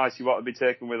 isn't a price you want to be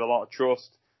taken with a lot of trust.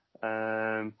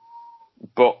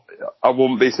 But I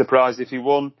wouldn't be surprised if he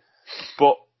won.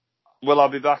 But will I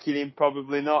be backing him?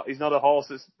 Probably not. He's not a horse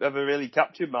that's ever really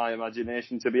captured my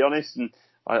imagination, to be honest. And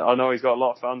I know he's got a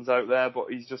lot of fans out there,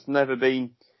 but he's just never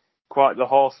been quite the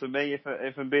horse for me,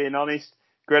 if I'm being honest.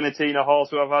 Grenadine, a horse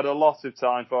who I've had a lot of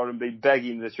time for and been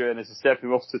begging the trainer to step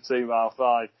him up to 2 mile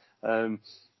 5, I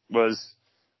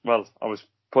was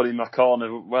put in my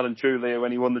corner well and truly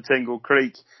when he won the Tingle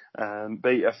Creek,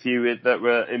 beat a few that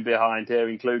were in behind here,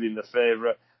 including the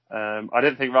favourite. I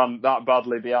didn't think ran that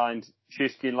badly behind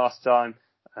Shishkin last time.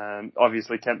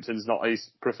 Obviously Kempton's not his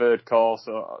preferred course,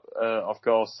 of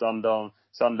course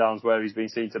Sandown's where he's been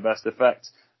seen to best effect.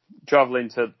 Travelling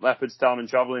to Leopardstown and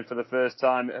travelling for the first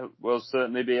time, it will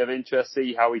certainly be of interest.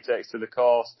 See how he takes to the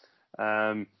course.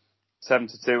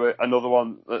 7-2, another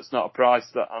one that's not a price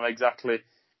that I'm exactly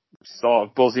sort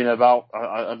of buzzing about.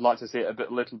 I'd like to see it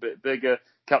a little bit bigger.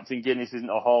 Captain Guinness isn't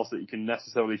a horse that you can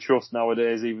necessarily trust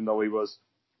nowadays, even though he was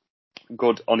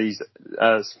good on his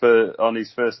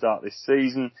first start this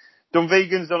season.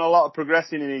 Dunvegan's done a lot of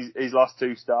progressing in his last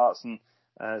 2 starts and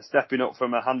stepping up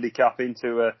from a handicap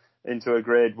into a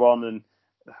grade 1, and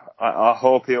I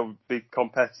hope he'll be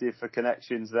competitive for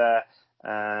connections there.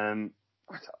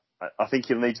 I think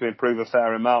he'll need to improve a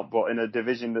fair amount, but in a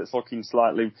division that's looking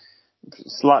slightly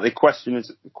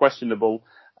questionable,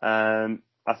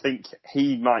 I think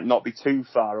he might not be too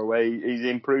far away. He's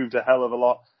improved a hell of a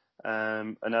lot,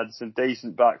 and had some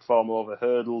decent back form over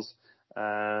hurdles.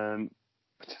 14s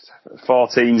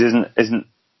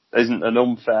isn't an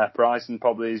unfair price, and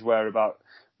probably is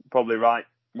probably right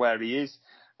where he is.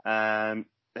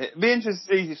 It'd be interesting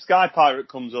to see if Sky Pirate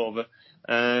comes over.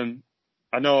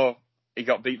 I know he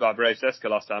got beat by Brave Seska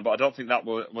last time, but I don't think that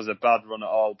was a bad run at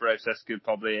all. Brave Seska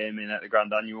probably aiming at the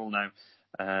Grand Annual now.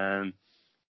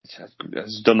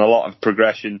 Has done a lot of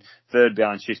progression, third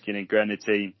behind Shishkin and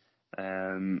Grenadine,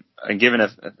 and given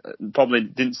probably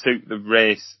didn't suit the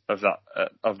race of that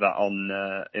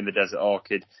on in the Desert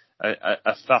Orchid.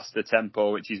 A faster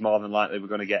tempo, which is more than likely we're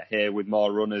going to get here with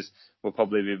more runners, will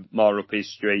probably be more up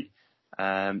his street.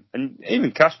 And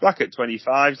even Cash Black at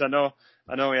 25s, I know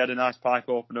he had a nice pipe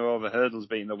opener over hurdles,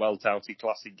 beating the well-touted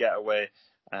Classic Getaway.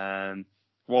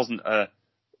 Wasn't a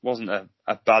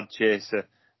bad chaser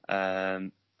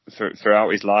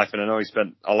throughout his life, and I know he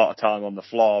spent a lot of time on the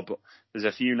floor, but there's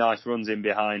a few nice runs in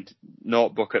behind.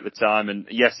 Notebook at the time, and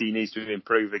yes, he needs to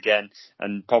improve again,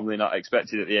 and probably not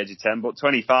expected at the age of 10, but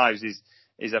 25s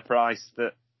is a price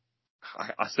that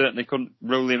I certainly couldn't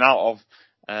rule him out of.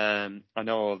 I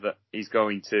know that he's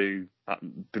going to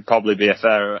probably be a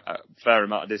fair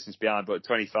amount of distance behind, but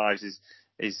 25s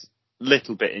is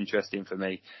little bit interesting for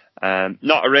me.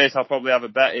 Not a race I'll probably have a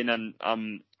bet in, and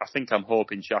I think I'm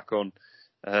hoping Chacun.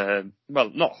 Well,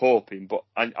 not hoping, but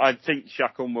I think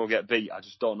Chacun will get beat. I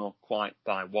just don't know quite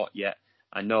by what yet.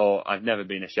 I know I've never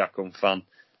been a Chacun fan.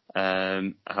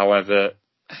 However,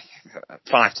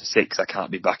 5 to 6, I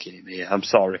can't be backing him here. I'm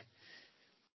sorry.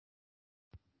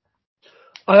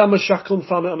 I am a Chacun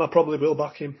fan, and I probably will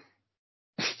back him.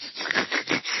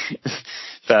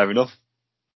 Fair enough.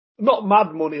 Not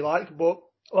mad money, but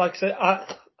like I say,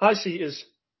 I see it as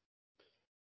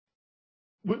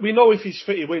we know if he's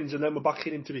fit, he wins, and then we're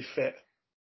backing him to be fit.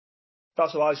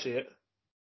 That's how I see it.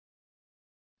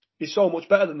 He's so much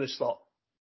better than this lot.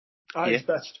 At his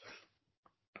best.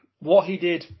 What he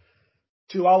did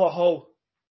to Alaho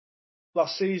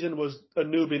last season was a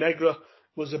Nubi Negra,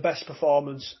 was the best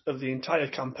performance of the entire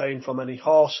campaign from any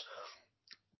horse.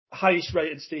 Highest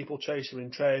rated steeplechaser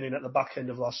in training at the back end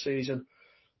of last season.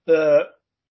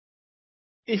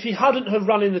 If he hadn't have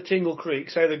run in the Tingle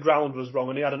Creek, say the ground was wrong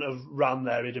and he hadn't have ran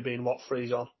there, he'd have been,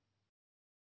 3s on?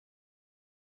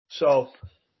 So,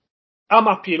 I'm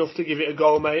happy enough to give it a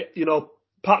go, mate. You know,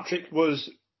 Patrick was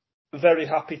very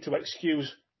happy to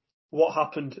excuse what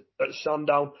happened at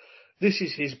Sandown. This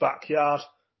is his backyard.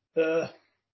 It's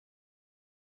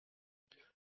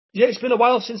been a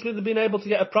while since we've been able to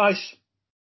get a price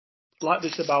like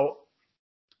this about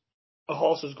a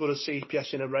horse as good as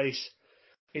CPS in a race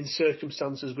in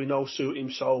circumstances we know suit him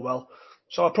so well.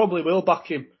 So I probably will back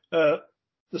him. The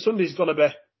Sunday's going to be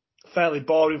fairly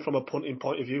boring from a punting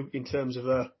point of view in terms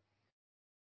of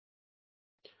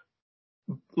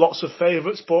lots of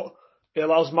favourites, but it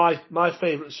allows my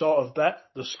favourite sort of bet,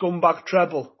 the Scumbag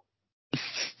Treble.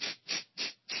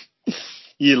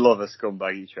 You love a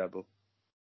scumbaggy treble.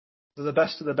 They're the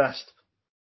best of the best.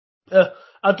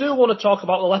 I do want to talk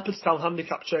about the Leopardstown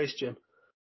handicap chase, Jim.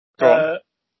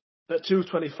 At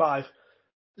 225.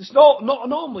 It's not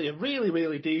normally a really,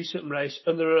 really decent race,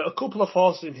 and there are a couple of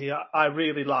horses in here I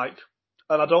really like,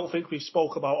 and I don't think we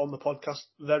spoke about on the podcast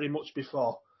very much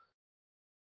before.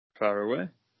 Far away.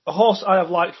 A horse I have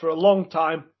liked for a long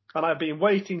time, and I've been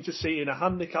waiting to see in a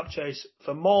handicap chase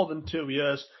for more than 2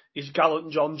 years, is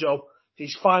Gallant John Joe.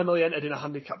 He's finally entered in a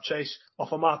handicap chase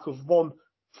off a mark of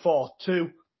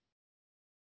 1-4-2.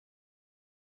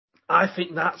 I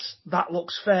think that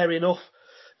looks fair enough.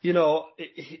 You know,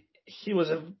 he was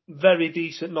a very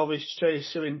decent novice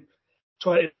chaser in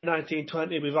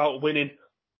 2019-20 without winning.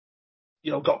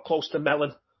 You know, got close to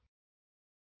Mellon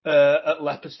at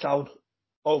Leopardstown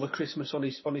over Christmas on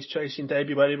his chasing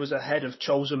debut, where he was ahead of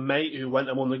Chosen Mate, who went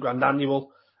and won the Grand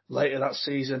Annual later that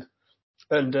season,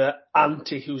 and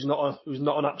Ante, who's not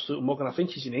an absolute mug, and I think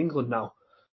he's in England now.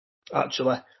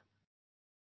 Actually,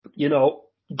 you know,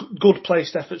 good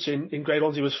placed efforts in Grade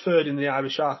Ones. He was third in the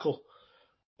Irish Arkle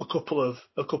a couple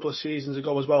of seasons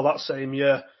ago as well. That same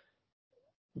year,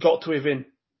 got to within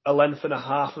a length and a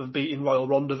half of beating Royal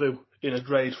Rendezvous in a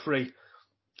Grade 3.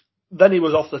 Then he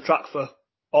was off the track for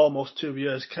almost 2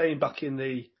 years. Came back in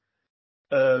the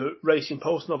Racing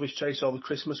Post novice chase over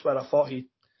Christmas, where I thought he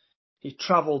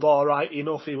travelled all right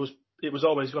enough. It was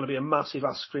always going to be a massive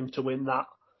ask for him to win that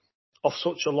off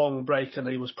such a long break, and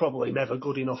he was probably never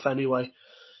good enough anyway.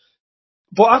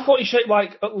 But I thought he shaped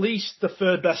like at least the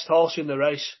third best horse in the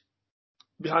race,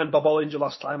 behind Bob Ollinger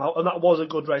last time out, and that was a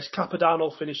good race.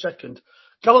 Capodanno finished second.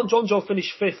 Gallant John Joe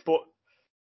finished fifth, but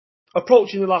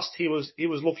approaching the last, he was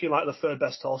looking like the third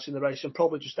best horse in the race and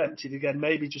probably just emptied again,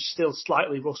 maybe just still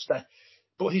slightly rusty.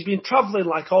 But he's been travelling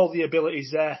like all the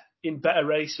abilities there in better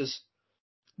races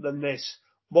than this.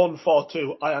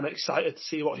 1-4-2, I am excited to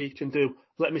see what he can do.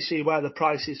 Let me see where the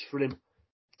price is for him.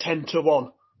 10-1,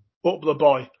 up the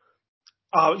boy.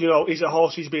 He's a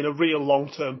horse who's been a real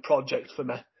long-term project for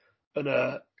me. And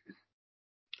I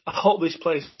hope this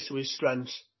plays to his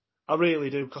strengths. I really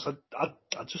do, because I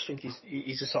just think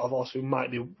he's a sort of horse who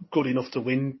might be good enough to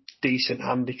win decent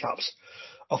handicaps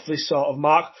off this sort of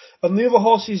mark. And the other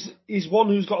horse is one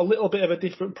who's got a little bit of a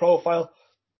different profile,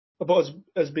 but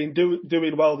has been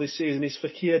doing well this season. Is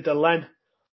Fakir Delen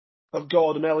of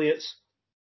Gordon Elliott's.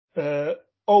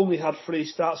 Only had 3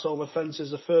 starts over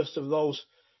fences. The first of those,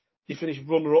 he finished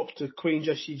runner-up to Queen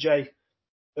Jessie J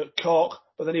at Cork,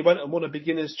 but then he went and won a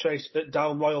beginner's chase at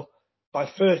Down Royal by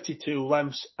 32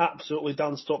 lengths. Absolutely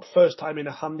danced up. First time in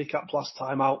a handicap last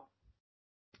time out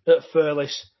at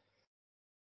Furless.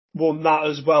 Won that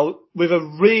as well with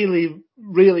a really,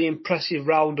 really impressive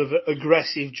round of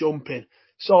aggressive jumping.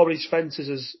 Saw his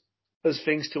fences as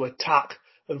things to attack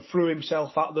and threw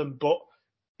himself at them, but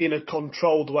in a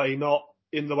controlled way, not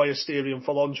in the way Asterion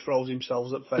Forlonge throws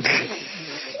himself at fences.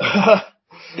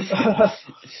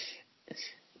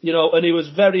 And he was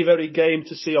very, very game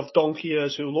to see off Donkey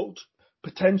Ears, who looked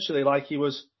potentially like he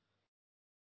was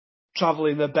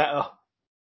travelling the better,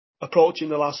 approaching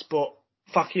the last, but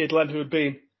Fakir Delen, who had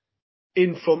been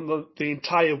in front the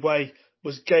entire way,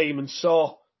 was game and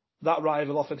saw that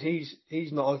rival off, and he's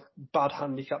not a bad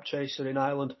handicap chaser in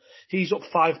Ireland. He's up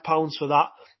 £5 for that.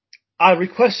 I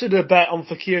requested a bet on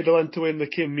Fakir Delen to win the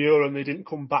Kim Muir, and they didn't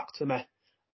come back to me,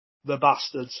 the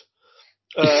bastards.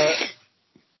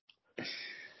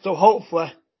 So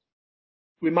hopefully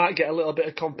we might get a little bit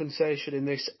of compensation in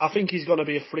this. I think he's going to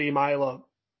be a free miler.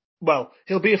 Well,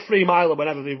 he'll be a free miler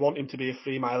whenever they want him to be a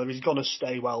free miler. He's going to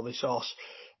stay well, this horse.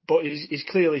 But he's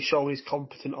clearly shown he's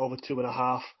competent over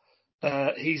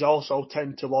 2.5. He's also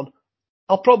 10-1.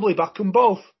 I'll probably back them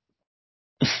both.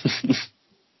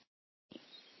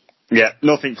 Yeah,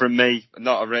 nothing from me.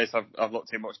 Not a race I've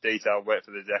looked in much detail. Wait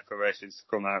for the declarations to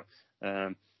come out.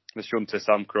 The Shunter,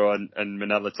 Sam Crow and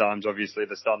Manila Times, obviously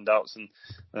the standouts,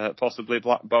 and possibly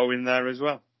Black Bow in there as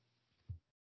well.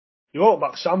 You won't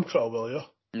back Sam Crow, will you?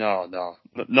 No,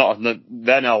 not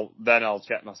then. I'll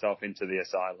check myself into the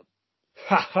asylum.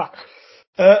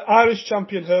 Irish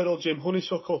champion hurdle Jim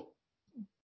Honeysuckle,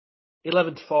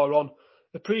 11-4 on.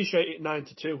 Appreciate it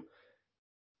 9-2.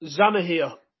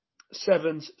 Zanahiyr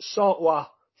 7s, Sortois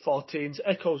 14s,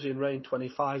 Echoes in Rain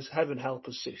 25s, Heaven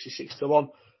Helpers 66-1.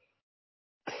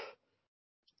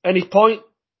 Any point?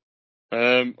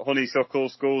 Honeysuckle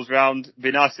schools round.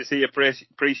 Be nice to see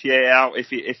appreciate out if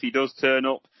he does turn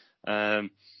up.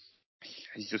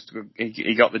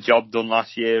 He got the job done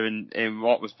last year in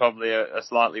what was probably a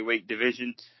slightly weak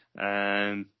division.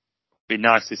 Be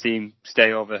nice to see him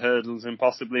stay over hurdles and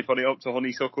possibly put it up to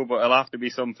Honeysuckle, but it'll have to be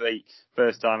some feat.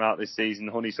 First time out this season,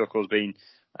 Honeysuckle's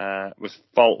was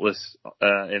faultless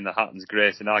in the Hatton's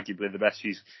Grace, and arguably the best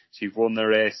she's won the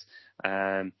race.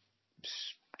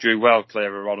 Drew well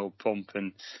clear of Ronald Pump,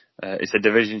 and it's a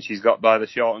division she's got by the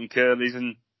short and curlies,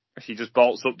 and she just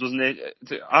bolts up, doesn't it?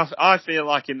 I feel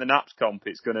like in the Naps comp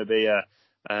it's going to be a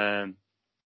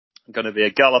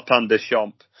Galopin des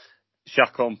Champs,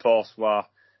 Chacon Poursoir,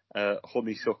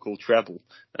 Honeysuckle treble,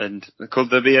 and could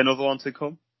there be another one to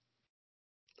come?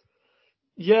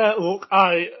 Yeah, look,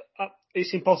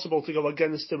 it's impossible to go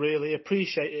against her, really.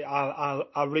 Appreciate it.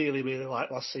 I really, really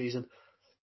like last season.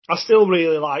 I still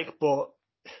really like, but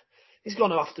it's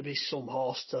going to have to be some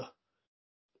horse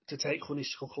to take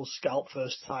Honeysuckle's scalp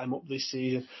first time up this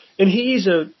season. And he's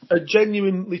a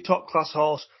genuinely top-class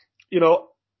horse.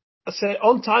 I say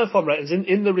on time form ratings,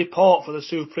 in the report for the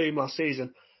Supreme last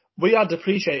season, we had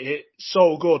Appreciate it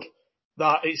so good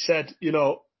that it said,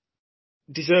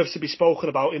 deserves to be spoken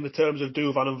about in the terms of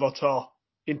Douvan and Vautour,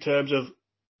 in terms of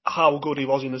how good he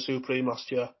was in the Supreme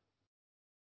last year.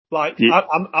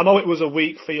 I know it was a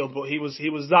weak field, but he was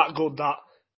that good that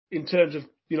in terms of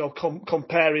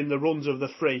comparing the runs of the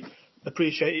three,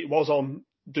 Appreciate it was on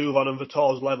Douvan and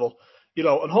Vautour's level.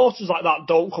 And horses like that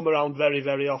don't come around very,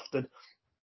 very often.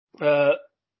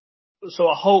 So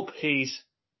I hope he's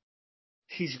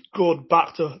good,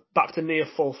 back to near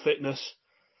full fitness.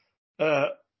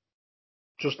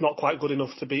 Just not quite good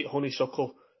enough to beat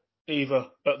Honeysuckle either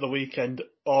at the weekend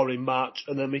or in March,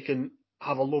 and then we can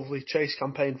have a lovely chase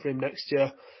campaign for him next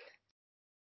year.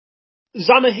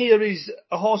 Zanahiyr is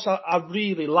a horse I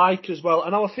really like as well,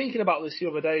 and I was thinking about this the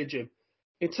other day, Jim.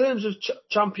 In terms of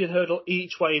champion hurdle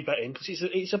each way betting, because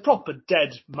it's a proper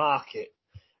dead market.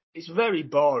 it's very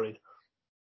boring.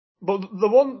 But the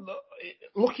one,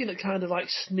 looking at kind of like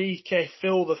sneaky,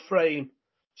 fill the frame,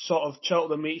 sort of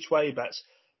Cheltenham each way bets,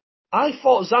 I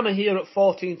thought Zanahiyr at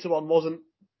 14-1 wasn't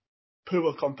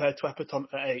poor compared to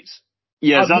Epatante at 8.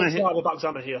 Yeah, I'd much rather back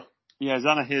Zanahiyr. Yeah,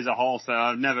 Zanaheer's a horse that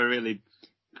I've never really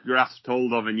grasped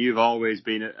hold of, and you've always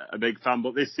been a big fan.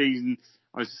 But this season,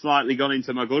 I've slightly gone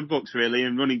into my good books, really,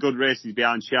 and running good races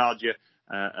behind Sharjah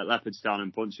at Leopardstown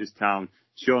and Punchestown,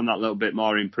 showing that little bit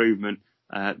more improvement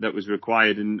that was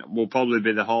required, and will probably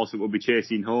be the horse that will be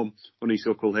chasing home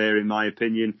Honeysuckle here, in my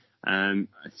opinion.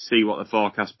 See what the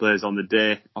forecast plays on the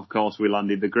day. Of course, we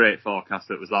landed the great forecast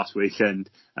that was last weekend.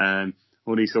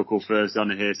 Honeysuckle first,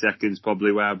 Zanahiyr second is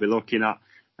probably where I'll be looking at.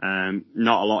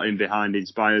 Not a lot in behind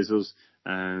inspires us.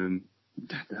 Heaven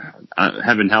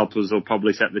help us, will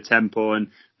probably set the tempo and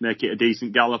make it a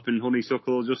decent gallop, and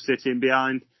Honeysuckle will just sit in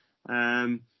behind.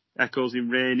 Echoes in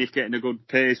Rain, if getting a good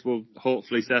pace, will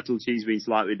hopefully settle. She's been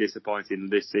slightly disappointing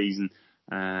this season.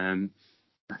 I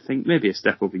think maybe a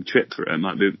step up in trip for her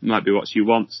might be what she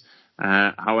wants.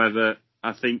 However,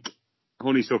 I think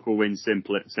Honeysuckle wins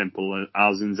simple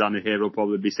as, and Zanahiyr will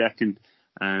probably be second.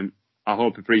 I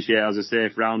hope Appreciate has a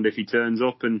safe round if he turns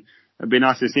up, and it'd be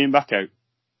nice to see him back out.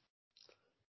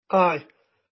 Aye.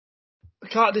 I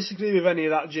can't disagree with any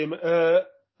of that, Jim. The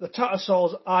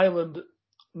Tattersalls Island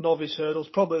novice hurdle's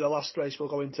probably the last race we'll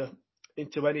go into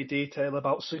any detail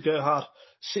about. Sir Gerhard,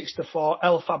 6-4.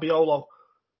 El Fabiolo,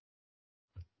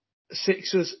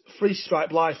 6s. Free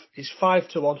Stripe Life is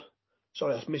 5-1.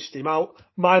 Sorry, I've missed him out.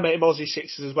 My Mate Mozzie,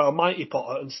 6s as well. Mighty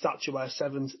Potter and Statuary,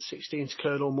 7s. 16s.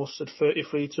 Colonel Mustard,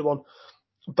 33-1.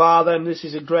 Bar them, this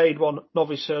is a grade 1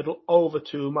 novice hurdle over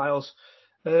 2 miles.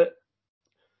 The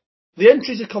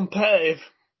entries are competitive.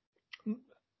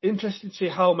 Interested to see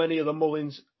how many of the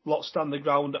Mullins lot stand the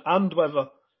ground, and whether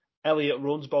Elliot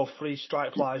runs both Free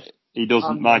Stripe Live. He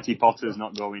doesn't. Mighty Potter's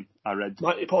not going. I read.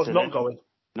 Mighty Potter's today. Not going.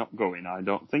 Not going, I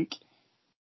don't think.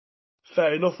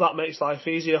 Fair enough, that makes life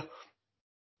easier.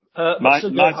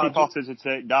 Mighty Potter to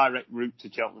take direct route to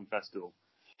Cheltenham Festival.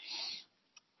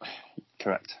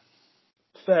 Correct.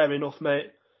 Fair enough,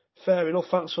 mate. Fair enough,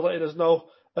 thanks for letting us know.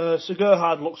 Sir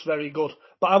Gerhard looks very good,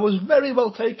 but I was very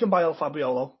well taken by El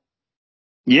Fabiolo.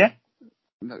 Yeah.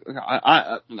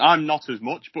 I'm not as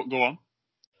much, but go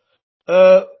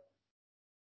on.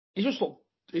 He just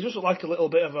looked like a little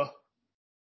bit of a,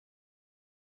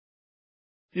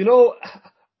 you know,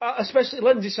 especially it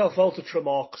lends itself well to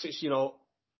Tremor because it's, you know,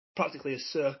 practically a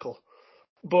circle.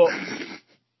 But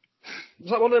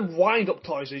it's like one of them wind-up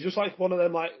toys. He's just like one of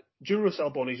them like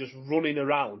Duracell bunnies just running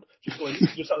around,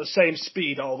 just at the same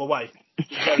speed all the way,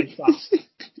 very fast.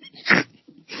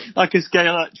 Like a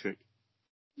Scale Electric.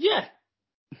 Yeah,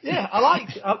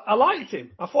 I liked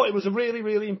him. I thought it was a really,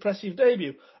 really impressive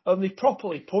debut, and they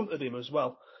properly punted him as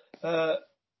well.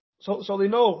 So they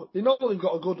know they've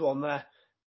got a good one there.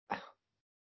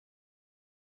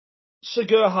 Sir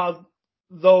Gerhard,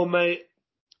 though, mate,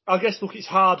 I guess look, it's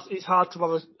hard to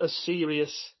have a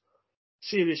serious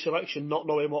selection, not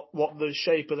knowing what the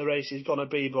shape of the race is going to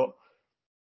be, but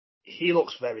he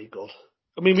looks very good.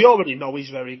 I mean, we already know he's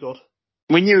very good.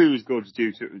 We knew he was good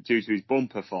due to his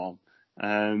bumper form.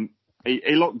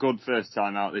 He looked good first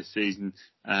time out this season.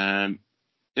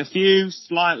 A few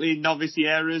slightly novice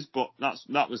errors, but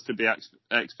that was to be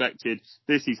expected.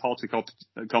 This is hotter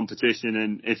competition,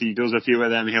 and if he does a few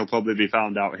of them, he'll probably be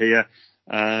found out here.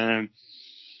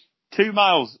 2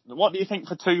 miles. What do you think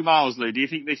for 2 miles, Lou? Do you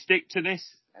think they stick to this?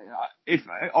 If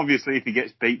he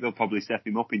gets beat, they'll probably step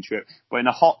him up in trip. But in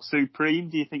a hot Supreme,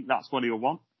 do you think that's what he'll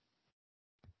want?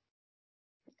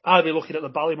 I'd be looking at the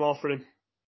Ballymore for him.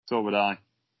 So would I.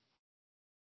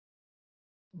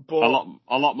 But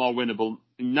a lot more winnable.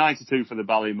 92 for the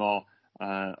Ballymore,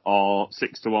 or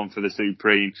 6-1 for the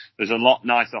Supreme. There's a lot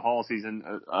nicer horses, and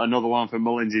another one for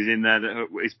Mullins is in there that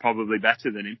is probably better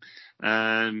than him.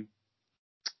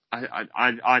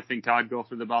 I think I'd go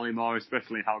for the Ballymore,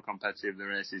 especially how competitive the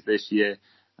race is this year.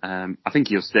 I think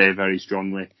he'll stay very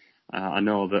strongly. I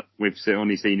know that we've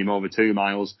only seen him over 2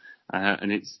 miles,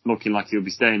 and it's looking like he'll be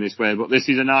staying this way. But this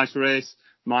is a nice race.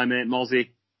 My Mate Mozzie,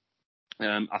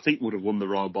 I think would have won the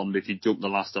Royal Bond if he'd jumped the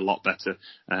last a lot better.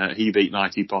 He beat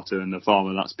Mighty Potter, and the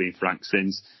former that's been Frank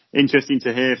Sins. Interesting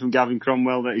to hear from Gavin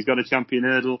Cromwell that he's got a champion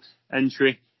hurdle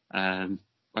entry. I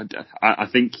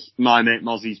think My Mate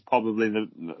Mozzie's probably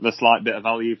the slight bit of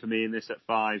value for me in this at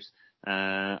 5s.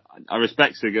 I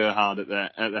respect Sir Gerhard at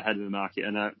the head of the market,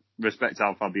 and I respect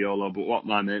El Fabiolo, but what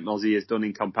My Mate Mozzie has done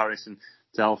in comparison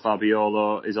to El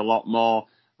Fabiolo is a lot more.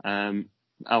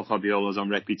 El Fabiolo's on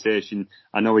reputation.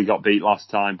 I know he got beat last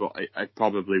time, but I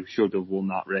probably should have won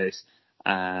that race.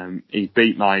 He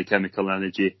beat My Chemical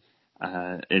Energy.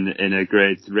 in a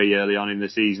Grade 3 early on in the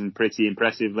season, pretty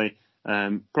impressively.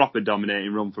 Proper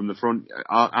dominating run from the front.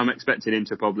 I'm expecting him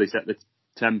to probably set the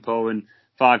tempo, and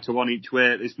 5-1 each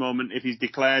way at this moment. If he's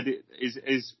declared,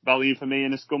 is value for me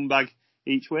in a scumbag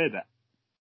each way bet.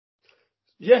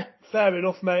 Yeah, fair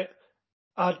enough, mate.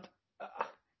 I'll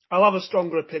have a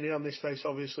stronger opinion on this race,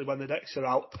 obviously, when the decks are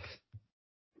out.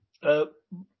 But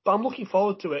I'm looking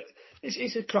forward to it.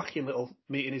 It's a cracking little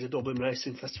meeting. It's a Dublin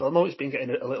Racing Festival. I know it's been getting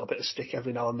a little bit of stick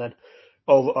every now and then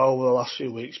over the last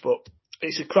few weeks, but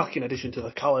it's a cracking addition to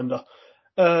the calendar.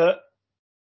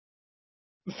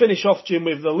 Finish off, Jim,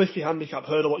 with the Liffey Handicap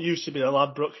Hurdle, what used to be the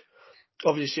Ladbroke.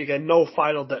 Obviously, again, no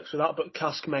final decks for that, but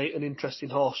Caskmate, an interesting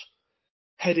horse,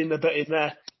 heading the bet in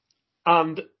there.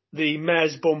 And the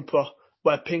Mare's Bumper,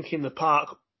 where Pink in the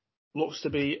Park looks to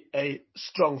be a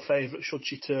strong favourite should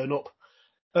she turn up.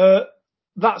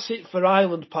 That's it for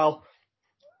Ireland, pal.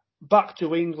 Back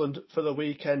to England for the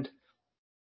weekend.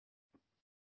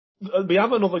 We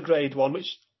have another Grade 1,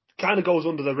 which kind of goes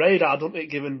under the radar, doesn't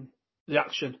it, given the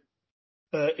action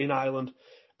in Ireland.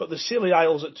 But the Scilly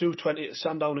Isles at 2:20 at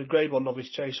Sandown, a Grade 1 novice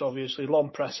chase, obviously. L'Homme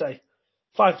Pressé,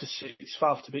 5-6,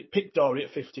 5 to beat. Pick Dory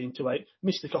at 15-8.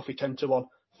 Mr. Coffee 10-1.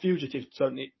 Fugitive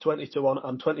 20-1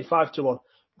 and 25-1.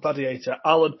 Gladiator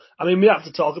Allen. I mean, we have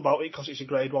to talk about it because it's a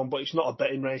Grade 1, but it's not a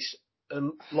betting race.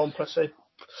 And L'Homme Pressé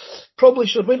probably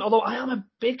should win, although I am a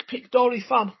big Pick Dory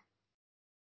fan.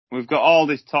 We've got all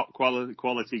this top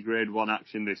quality Grade 1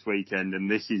 action this weekend, and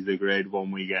this is the Grade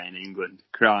 1 we get in England.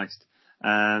 Christ.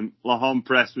 L'Homme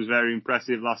Pressé was very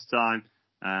impressive last time.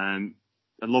 I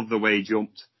love the way he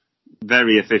jumped.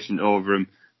 Very efficient over him.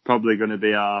 Probably going to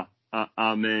be our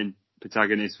main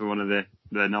protagonist for one of the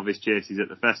novice chases at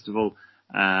the festival.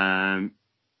 5-6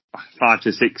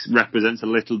 represents a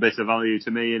little bit of value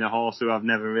to me in a horse who I've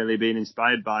never really been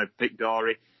inspired by. Pick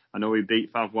Dory. I know he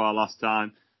beat Favois last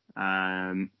time.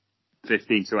 15-8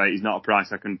 is not a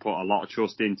price I can put a lot of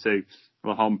trust into.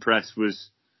 L'Homme Pressé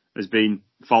has been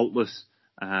faultless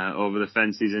over the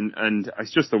fences, and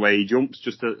it's just the way he jumps,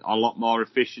 just a lot more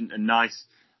efficient and nice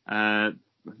than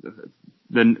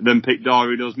Pick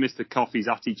Dory does. Mr. Coffey's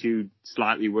attitude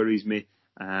slightly worries me.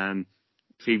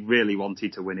 If he really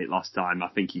wanted to win it last time, I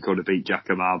think he could have beat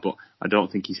Jacomar, but I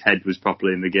don't think his head was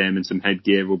properly in the game, and some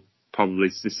headgear will probably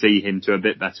see him to a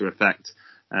bit better effect.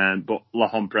 But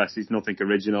L'Homme Pressé is nothing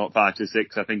original at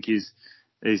 5-6. I think is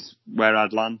where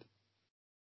I'd land.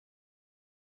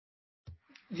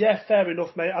 Yeah, fair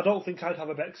enough, mate. I don't think I'd have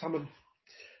a bet because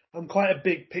I'm quite a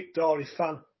big Pick Dory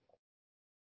fan.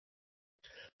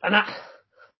 And I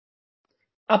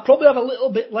probably have a little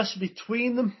bit less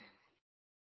between them.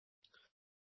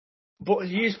 But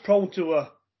he is prone to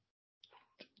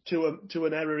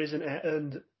an error, isn't it?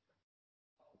 And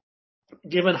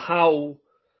given how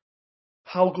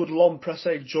good L'Homme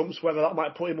Pressé jumps, whether that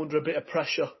might put him under a bit of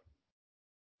pressure,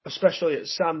 especially at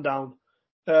Sandown,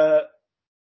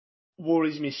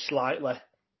 worries me slightly.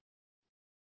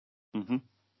 Mm-hmm.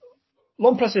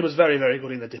 L'Homme Pressé was very, very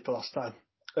good in the Dipper last time.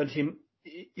 And he,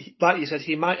 like you said,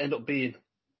 he might end up being,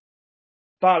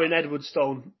 barring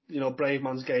Edwardstone, brave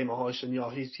man's game or horse, and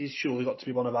he's surely got to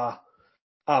be one of our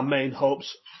main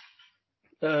hopes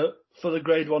for the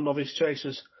Grade 1 novice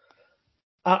chasers.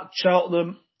 At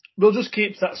Cheltenham, we'll just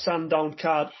keep that Sandown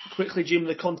card quickly, Jim.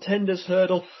 The Contenders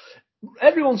Hurdle.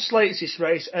 Everyone slates this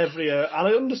race every year, and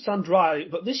I understand why,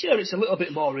 but this year it's a little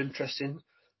bit more interesting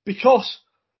because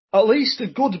at least a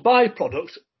good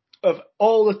byproduct of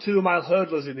all the 2 mile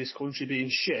hurdlers in this country being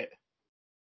shit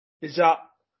is that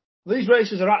these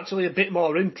races are actually a bit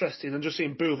more interesting than just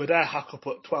seeing Bouvardere hack up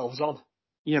at 12s on.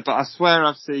 Yeah, but I swear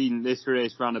I've seen this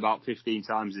race run about 15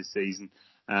 times this season.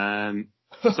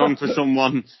 Song for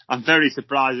Someone, I'm very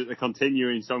surprised at the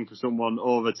continuing Song for Someone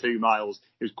over 2 miles.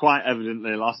 It was quite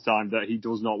evidently last time that he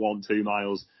does not want 2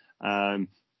 miles.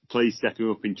 Please step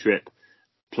him up in trip.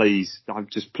 Please.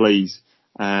 Please.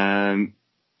 Guard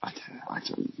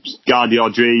Your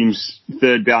Dreams,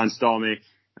 third behind Stormy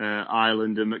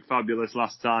Ireland, and McFabulous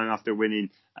last time after winning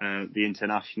the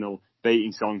International,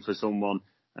 beating Song for Someone.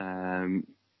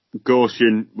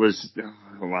 Goshen was,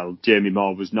 Jamie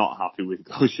Moore was not happy with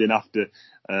Goshen after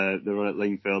the run at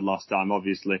Lingfield last time,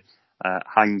 obviously,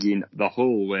 hanging the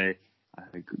whole way.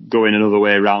 Going another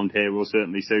way around here will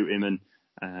certainly suit him,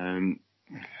 and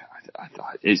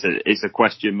it's a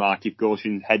question mark if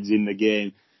Goshen heads in the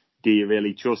game. Do you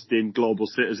really trust him? Global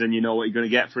Citizen, you know what you're going to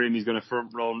get for him. He's going to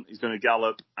front run, he's going to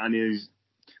gallop, and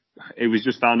it was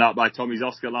just found out by Tommy's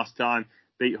Oscar last time.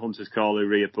 Beat Hunter's Call, who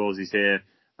reopposes here.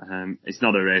 It's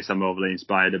not a race I'm overly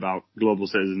inspired about. Global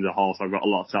Citizen's a horse I've got a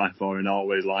lot of time for and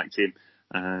always liked him.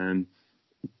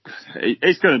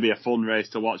 It's going to be a fun race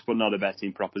to watch, but not a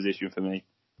betting proposition for me.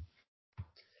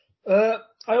 I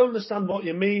understand what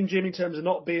you mean, Jim, in terms of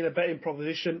not being a betting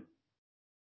proposition.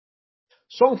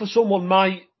 Song for Someone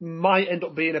might end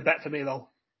up being a bet for me, though.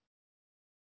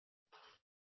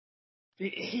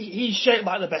 He's shaped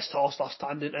like the best horse last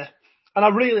time, didn't he? And I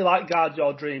really like Guard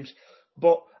Your Dreams,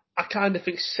 but I kind of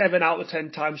think 7 out of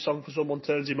 10 times Song for Someone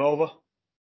turns him over.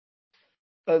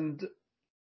 And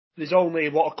there's only,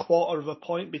 a quarter of a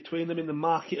point between them in the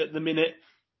market at the minute.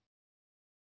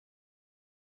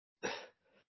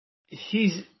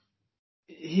 He's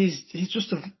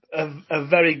just a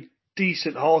very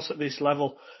decent horse at this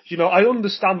level. I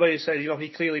understand why you say, he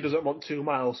clearly doesn't want 2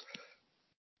 miles.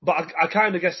 But I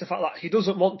kind of guess the fact that he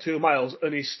doesn't want 2 miles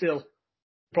and he's still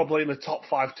probably in the top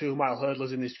 5 2-mile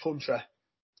hurdlers in this country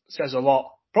says a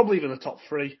lot. Probably even the top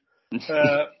 3.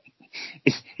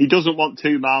 He doesn't want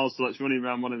 2 miles, so let's run him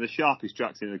around one of the sharpest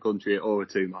tracks in the country at over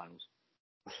 2 miles.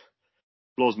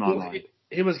 Blows my mind.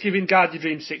 He was giving Guard Your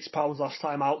Dream £6 last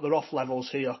time out. They're off levels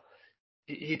here.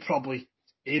 I bet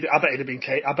he'd have been.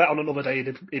 I bet on another day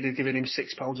he'd have given him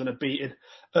 £6 and a beating.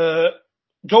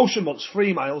 Goshen wants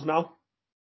 3 miles now.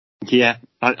 Yeah,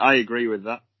 I agree with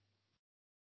that.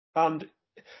 And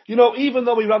even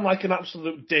though he ran like an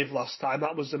absolute div last time,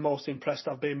 that was the most impressed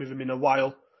I've been with him in a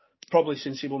while. Probably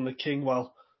since he won the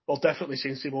Kingwell. Well, definitely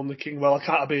since he won the Kingwell. I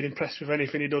can't have been impressed with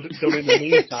anything he'd done in the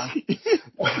meantime.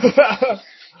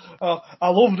 I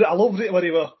loved it when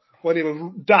he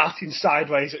were darting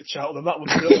sideways at Cheltenham. That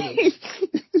was brilliant.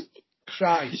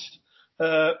 Christ.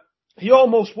 He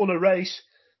almost won a race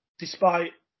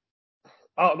despite,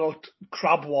 I don't know,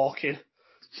 crab walking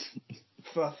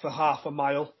for half a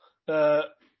mile. But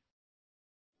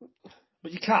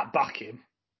you can't back him.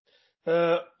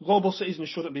 Global Citizen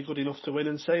shouldn't be good enough to win,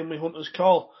 and same with Hunter's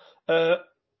Call.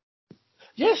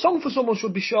 Song for Someone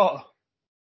should be shorter.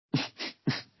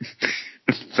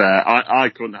 Fair. I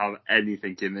couldn't have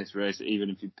anything in this race, even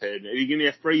if you paid me. If you give me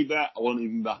a free bet, I won't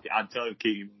even back it. I'd tell you to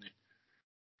keep your money.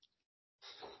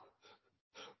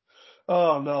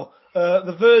 Oh, no.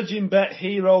 The Virgin Bet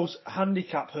Heroes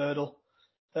Handicap Hurdle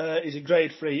is a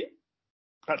grade 3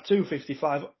 at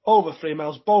 2.55, over 3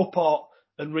 miles. Beauport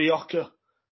and Rioja,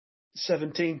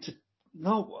 13 to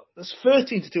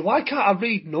 2. Why can't I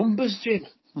read numbers, Jim?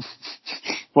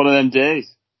 One of them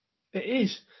days. It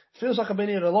is. Feels like I've been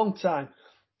here a long time.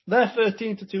 They're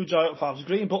 13 to 2 Giant 5s,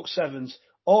 Green Book 7s,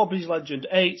 Aubrey's Legend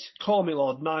 8, Call Me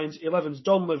Lord 9s, 11s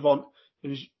Don Levant,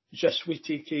 and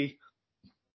Jesuitiki,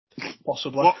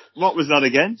 possibly. What was that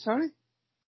again? Sorry?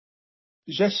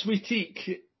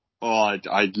 Jesuitique. Oh,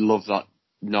 I'd love that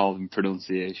northern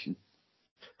pronunciation.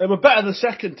 They were better the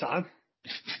second time.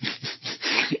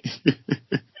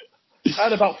 I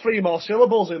had about 3 more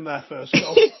syllables in there first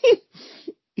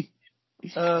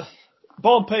go.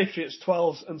 Born Patriots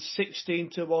 12s and 16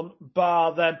 to 1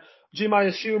 bar them. Jim, I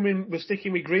assuming we're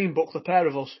sticking with Green Book, the pair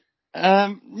of us?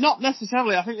 Not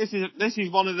necessarily. I think this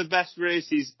is one of the best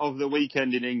races of the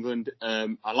weekend in England.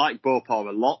 I like Beauport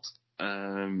a lot,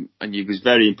 and he was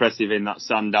very impressive in that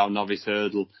Sandown Novice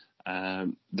Hurdle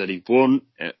that he won.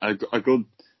 A good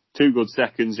 2 good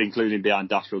seconds, including behind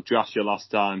Dashville Drasher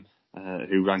last time,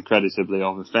 who ran creditably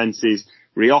over fences.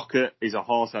 Rioja is a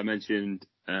horse I mentioned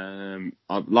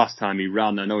last time he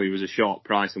ran. I know he was a short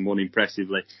price and won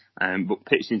impressively, but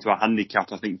pitched into a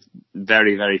handicap. I think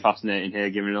very, very fascinating here,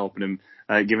 given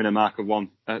a mark of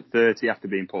 130 after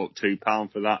being put up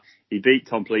 £2 for that. He beat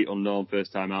Complete Unknown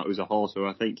first time out. It was a horse who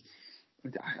I think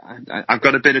I've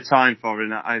got a bit of time for,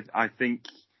 and I think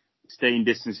staying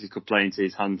distances could play into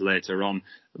his hands later on.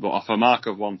 But off a mark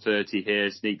of 130 here,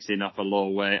 sneaks in off a low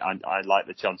weight. I like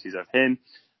the chances of him.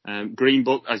 Green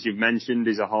Book, as you've mentioned,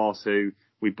 is a horse who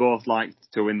we both liked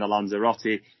to win the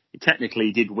Lanzarote. He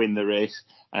technically did win the race,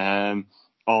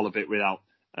 all of it without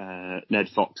Ned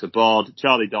Fox aboard.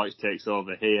 Charlie Deutsch takes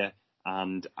over here,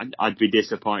 and I'd be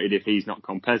disappointed if he's not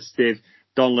competitive.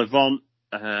 Don Levant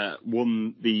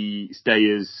won the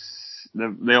Stayers,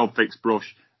 the old fixed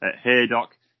brush at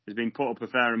Haydock. Has been put up a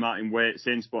fair amount in weight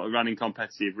since, but ran in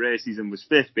competitive races and was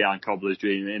 5th behind Cobbler's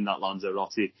Dream in that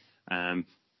Lanzarote.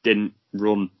 Didn't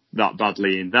run that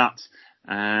badly in that.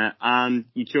 And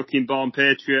you chuck in Born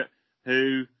Patriot,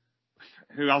 who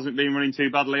hasn't been running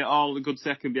too badly at all. A good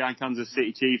second behind Kansas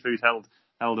City Chief, who's held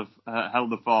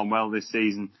the form well this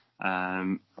season.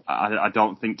 I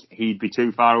don't think he'd be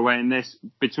too far away in this.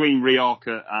 Between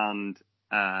Rioja and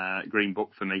Green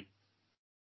Book for me.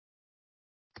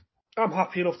 I'm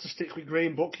happy enough to stick with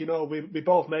Green Book. We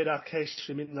both made our case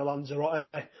for him in the Lanzarote.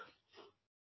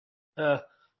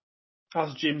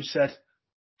 As Jim said,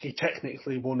 he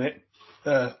technically won it,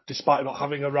 despite not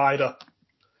having a rider.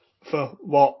 for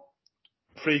what,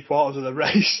 3/4 of the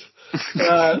race.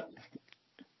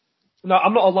 No,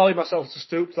 I'm not allowing myself to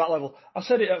stoop to that level. I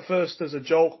said it at first as a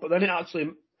joke, but then it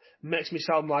actually makes me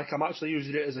sound like I'm actually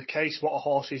using it as a case what a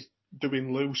horse is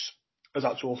doing loose as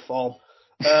actual form.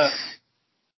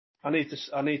 I need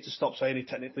to stop saying he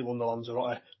technically won the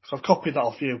Lanzarote because I've copied that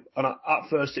off you, and at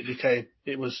first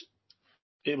it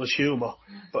was humour,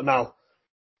 but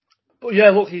yeah,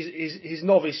 look, his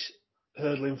novice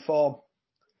hurdling form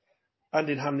and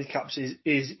in handicaps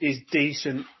is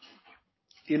decent.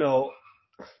 You know,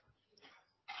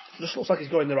 just looks like he's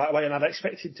going the right way, and I'd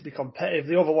expect him to be competitive.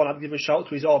 The other one I'd give a shout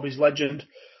to is Orbis Legend,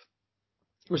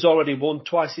 who's already won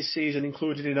twice this season,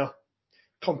 including in a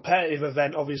competitive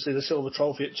event, obviously the Silver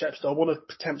Trophy at Chepstow, won a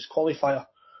Temps qualifier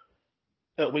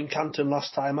at Wincanton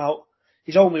last time out.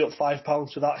 He's only up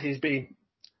 £5 for that. He's been,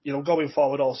 going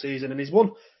forward all season, and he's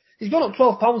gone up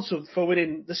 £12 for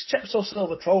winning the Chepstow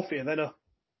Silver Trophy, and then a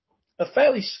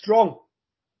fairly strong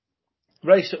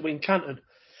race at Wincanton.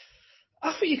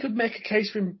 I think you could make a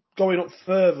case for him going up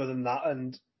further than that,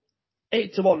 and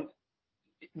 8-1.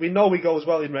 We know he goes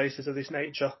well in races of this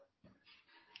nature.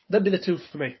 That'd be the two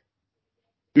for me.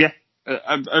 Yeah,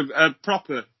 a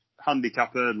proper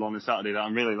handicap hurdle on a Saturday that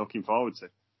I'm really looking forward to.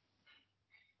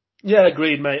 Yeah,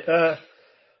 agreed, mate. The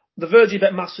Virgin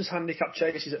Masters handicap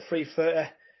chases at 3:30.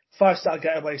 5-star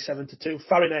Getaway 7-2.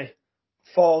 Farinet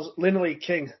falls. Linley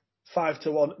King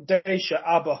 5-1. Dacia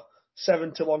Abba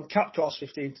 7-1. Capcourse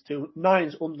 15-2.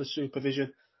 9's under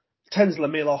supervision. 10's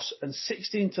Lamilos and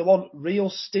 16-1 Real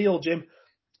Steel. Jim,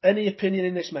 any opinion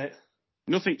in this, mate?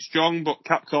 Nothing strong, but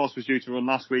Capcourse was due to run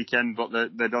last weekend, but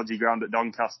the dodgy ground at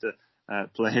Doncaster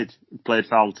played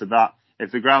foul to that.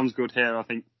 If the ground's good here, I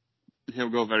think he'll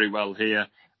go very well here.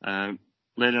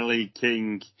 Linley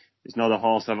King is not a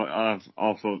horse I've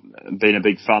been a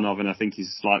big fan of, and I think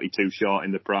he's slightly too short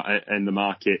in the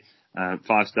market.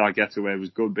 5-star Getaway was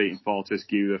good, beating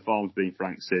Fortescue. The form's been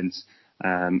frank since.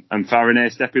 And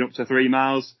Farinet stepping up to 3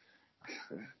 miles.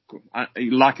 I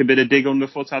like a bit of dig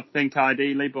underfoot, I think,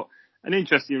 ideally, but an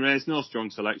interesting race. No strong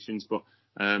selections, but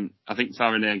I think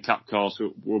Farinet and Capcourse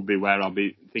will be where I'll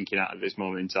be thinking at this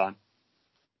moment in time.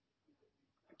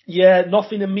 Yeah,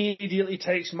 nothing immediately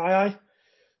takes my eye,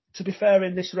 to be fair,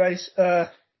 in this race. I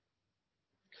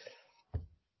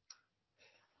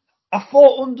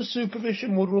thought Under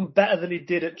Supervision would run better than he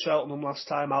did at Cheltenham last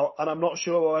time out, and I'm not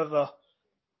sure whether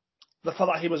the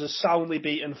fact that he was a soundly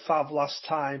beaten Fav last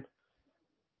time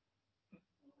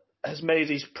has made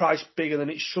his price bigger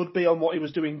than it should be on what he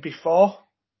was doing before.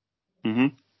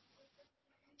 Mm-hmm.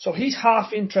 So he's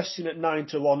half interesting at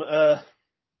 9-1.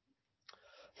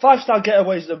 5-star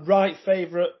Getaway is the right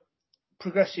favourite.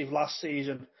 Progressive last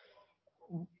season.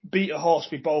 Beat a horse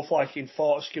we both like in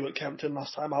Fortescue at Kempton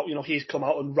last time out. He's come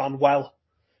out and ran well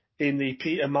in the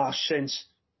Peter Marsh since.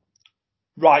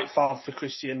 Right fav for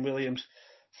Christian Williams.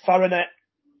 Farinet,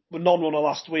 non-runner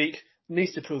last week,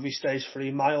 needs to prove he stays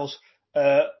 3 miles,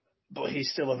 but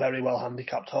he's still a very well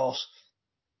handicapped horse.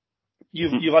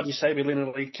 You've had your say with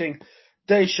Linley King.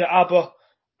 Dacia Abba,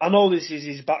 I know this is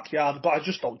his backyard, but I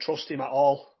just don't trust him at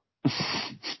all.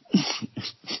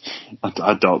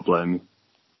 I don't blame you.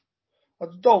 I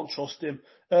don't trust him.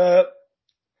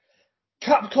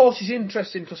 Capcourse is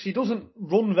interesting because he doesn't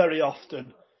run very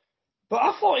often, but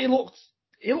I thought he looked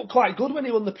quite good when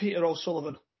he won the Peter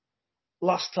O'Sullivan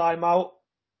last time out.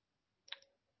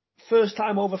 First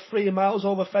time over 3 miles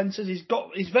over fences.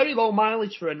 He's very low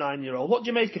mileage for a 9-year-old. What do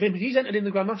you make of him? He's entered in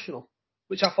the Grand National,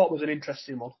 which I thought was an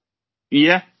interesting one.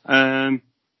 Yeah, like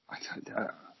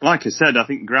I said, I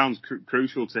think ground's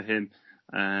crucial to him.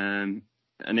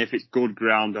 And if it's good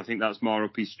ground, I think that's more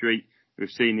up his street. We've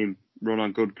seen him run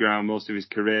on good ground most of his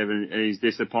career, and his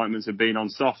disappointments have been on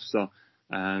soft. So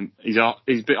he's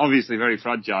obviously very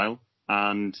fragile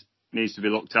and needs to be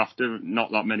looked after.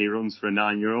 Not that many runs for a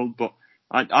 9-year-old, but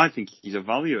I think he's a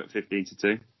value at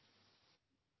 15-2.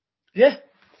 Yeah,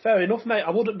 fair enough, mate.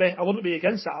 I wouldn't be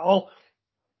against that at all.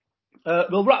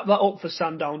 We'll wrap that up for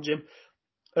Sandown, Jim.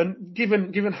 And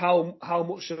given how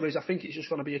much there is, I think it's just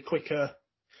going to be a quicker,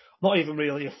 not even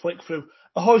really a flick through.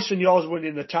 A Hoist and Yours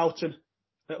winning the Towton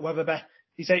at Wetherby.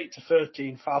 He's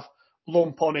 8-13 fav.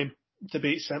 Lump on him to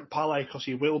beat St. Palais because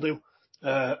he will do.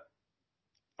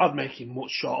 I'd make him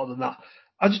much shorter than that.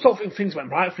 I just don't think things went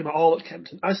right for him at all at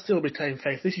Kempton. I still retain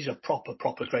faith. This is a proper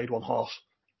Grade 1 horse.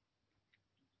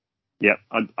 Yeah,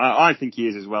 I think he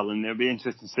is as well, and it'll be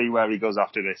interesting to see where he goes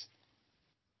after this.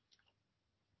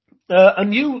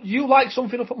 And you like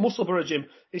something up at Musselburgh, Jim.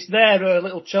 It's their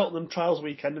little Cheltenham Trials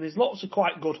weekend, and there's lots of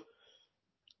quite good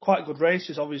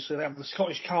races. Obviously, they have the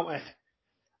Scottish County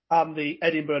and the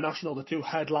Edinburgh National, the two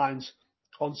headlines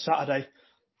on Saturday.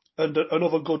 and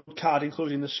another good card,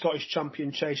 including the Scottish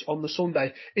Champion Chase on the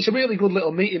Sunday. It's a really good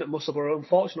little meeting at Musselburgh.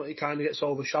 Unfortunately, it kind of gets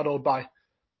overshadowed by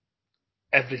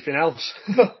everything else.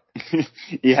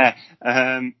 Yeah.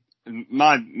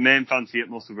 My main fancy at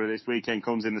Musselburgh this weekend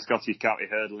comes in the Scottish County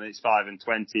Hurdle, and it's 5 and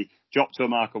 20. Dropped to a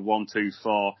mark of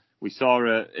 1.24. We saw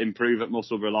her improve at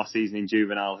Musselburgh last season in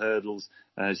juvenile hurdles.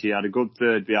 She had a good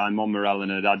third behind Monmorel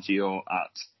and Adagio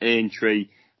at Aintree.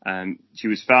 She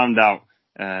was found out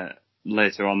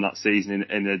later on that season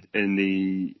in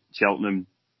the Cheltenham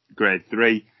Grade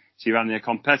 3. She ran in a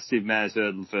competitive mares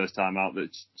hurdle the first time out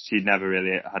that she'd never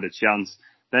really had a chance.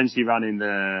 Then she ran in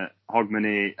the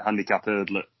Hogmanay handicap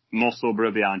hurdle at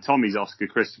Musselburgh behind Tommy's Oscar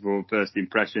Christopher first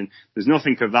impression. There's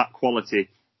nothing of that quality,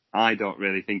 I don't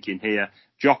really think, in here.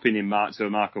 Dropping in March to a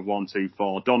mark of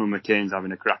 1.24. Donald McCain's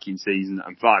having a cracking season,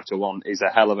 and 5 to 1 is a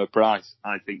hell of a price.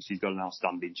 I think she's got an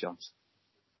outstanding chance.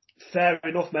 Fair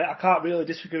enough, mate. I can't really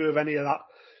disagree with any of that.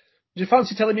 Do you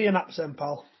fancy telling me your naps then,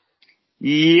 pal?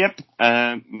 Yep.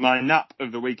 My nap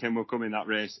of the weekend will come in that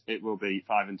race. It will be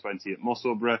 5 and 20 at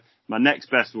Musselburgh. My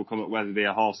next best will come at Wetherby,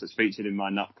 a horse that's featured in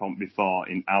my nap comp before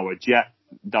in Our Jet.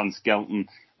 Dan Skelton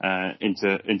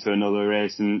into another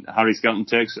race, and Harry Skelton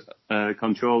takes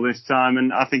control this time,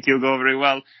 and I think he'll go very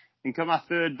well. And can my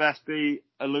third best be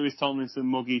a Lewis Tomlinson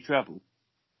muggy treble?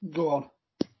 Go on.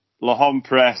 La Homme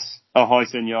Presse, Ahoy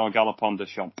Senor, Galopin de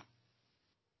Champ.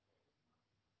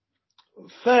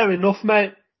 Fair enough,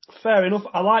 mate. Fair enough.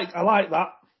 I like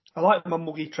that. I like my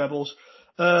muggy trebles.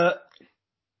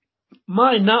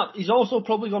 My nap is also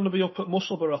probably going to be up at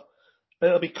Musselburgh.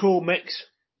 It'll be Cool Mix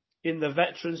in the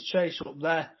Veterans Chase up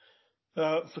there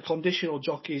for conditional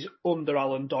jockeys under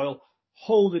Alan Doyle,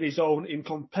 holding his own in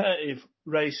competitive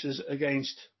races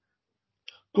against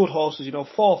good horses.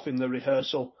 Fourth in the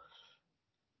rehearsal,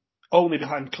 only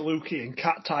behind Kaluki and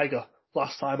Cat Tiger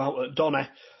last time out at Donny.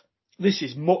 This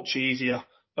is much easier,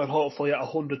 and hopefully at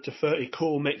 100 to 30,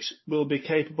 Cool Mix will be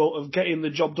capable of getting the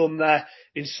job done there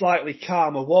in slightly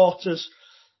calmer waters.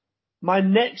 My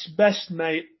next best,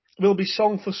 mate, will be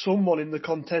Song for Someone in the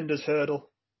Contenders Hurdle.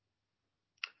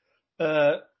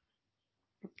 I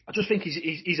just think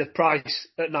he's a price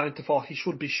at 9 to 4. He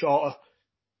should be shorter.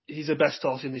 He's the best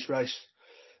horse in this race.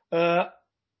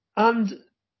 And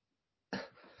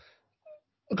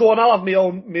go on, I'll have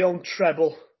my own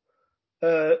treble.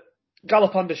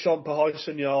 Galopin de Champ, Ahoy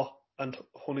Senor, and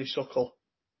Honeysuckle.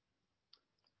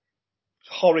 It's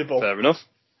horrible. Fair enough.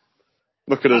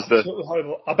 Look at us. Absolutely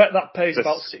horrible. I bet that pays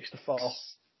about 6 to 4.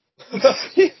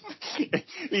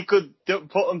 You could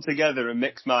put them together and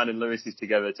mix mine and Lewis's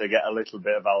together to get a little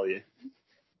bit of value.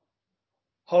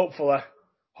 Hopefully.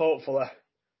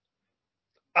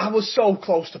 I was so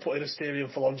close to putting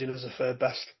Asterion for Longin as a third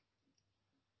best.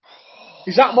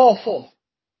 Is that more fun?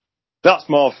 That's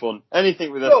more fun.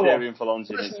 Anything with Asterion for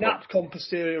Longin is fun. Nap comp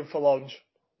Asterion for Longe.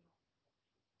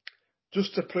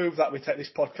 Just to prove that we take this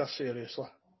podcast seriously.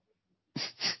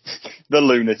 The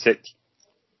lunatic.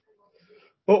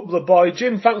 Up the boy.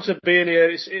 Jim, thanks for being here.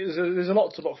 There's a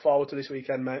lot to look forward to this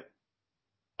weekend, mate.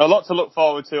 A lot to look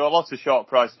forward to. A lot of short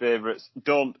price favourites.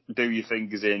 Don't do your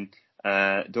fingers in.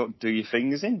 Don't do your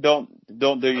fingers in. Don't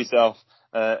do yourself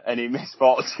any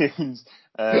misfortunes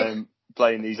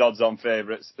playing these odds-on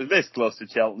favourites. This close to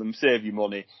Cheltenham. Save your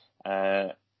money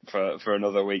for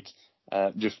another week.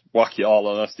 Just whack it all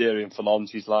on Asterion for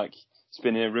Longe. He's like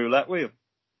spinning a roulette wheel.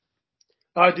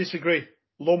 I disagree.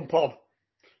 Lump on.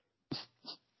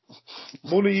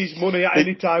 Money is money at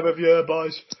any time of year,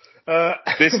 boys.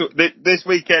 This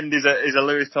weekend is a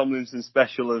Lewis Tomlinson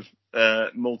special of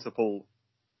multiple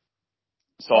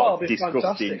sort of disgusting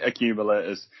fantastic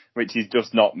accumulators, which is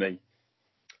just not me.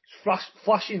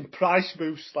 Flashing price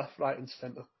boosts left, right, and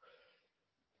centre.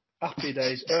 Happy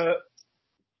days.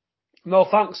 No,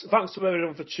 thanks to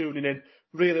everyone for tuning in.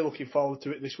 Really looking forward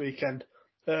to it this weekend.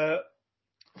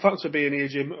 Thanks for being here,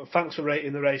 Jim. Thanks for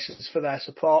rating the races, for their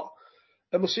support.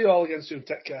 And we'll see you all again soon.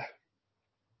 Take care.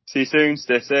 See you soon.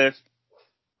 Stay safe.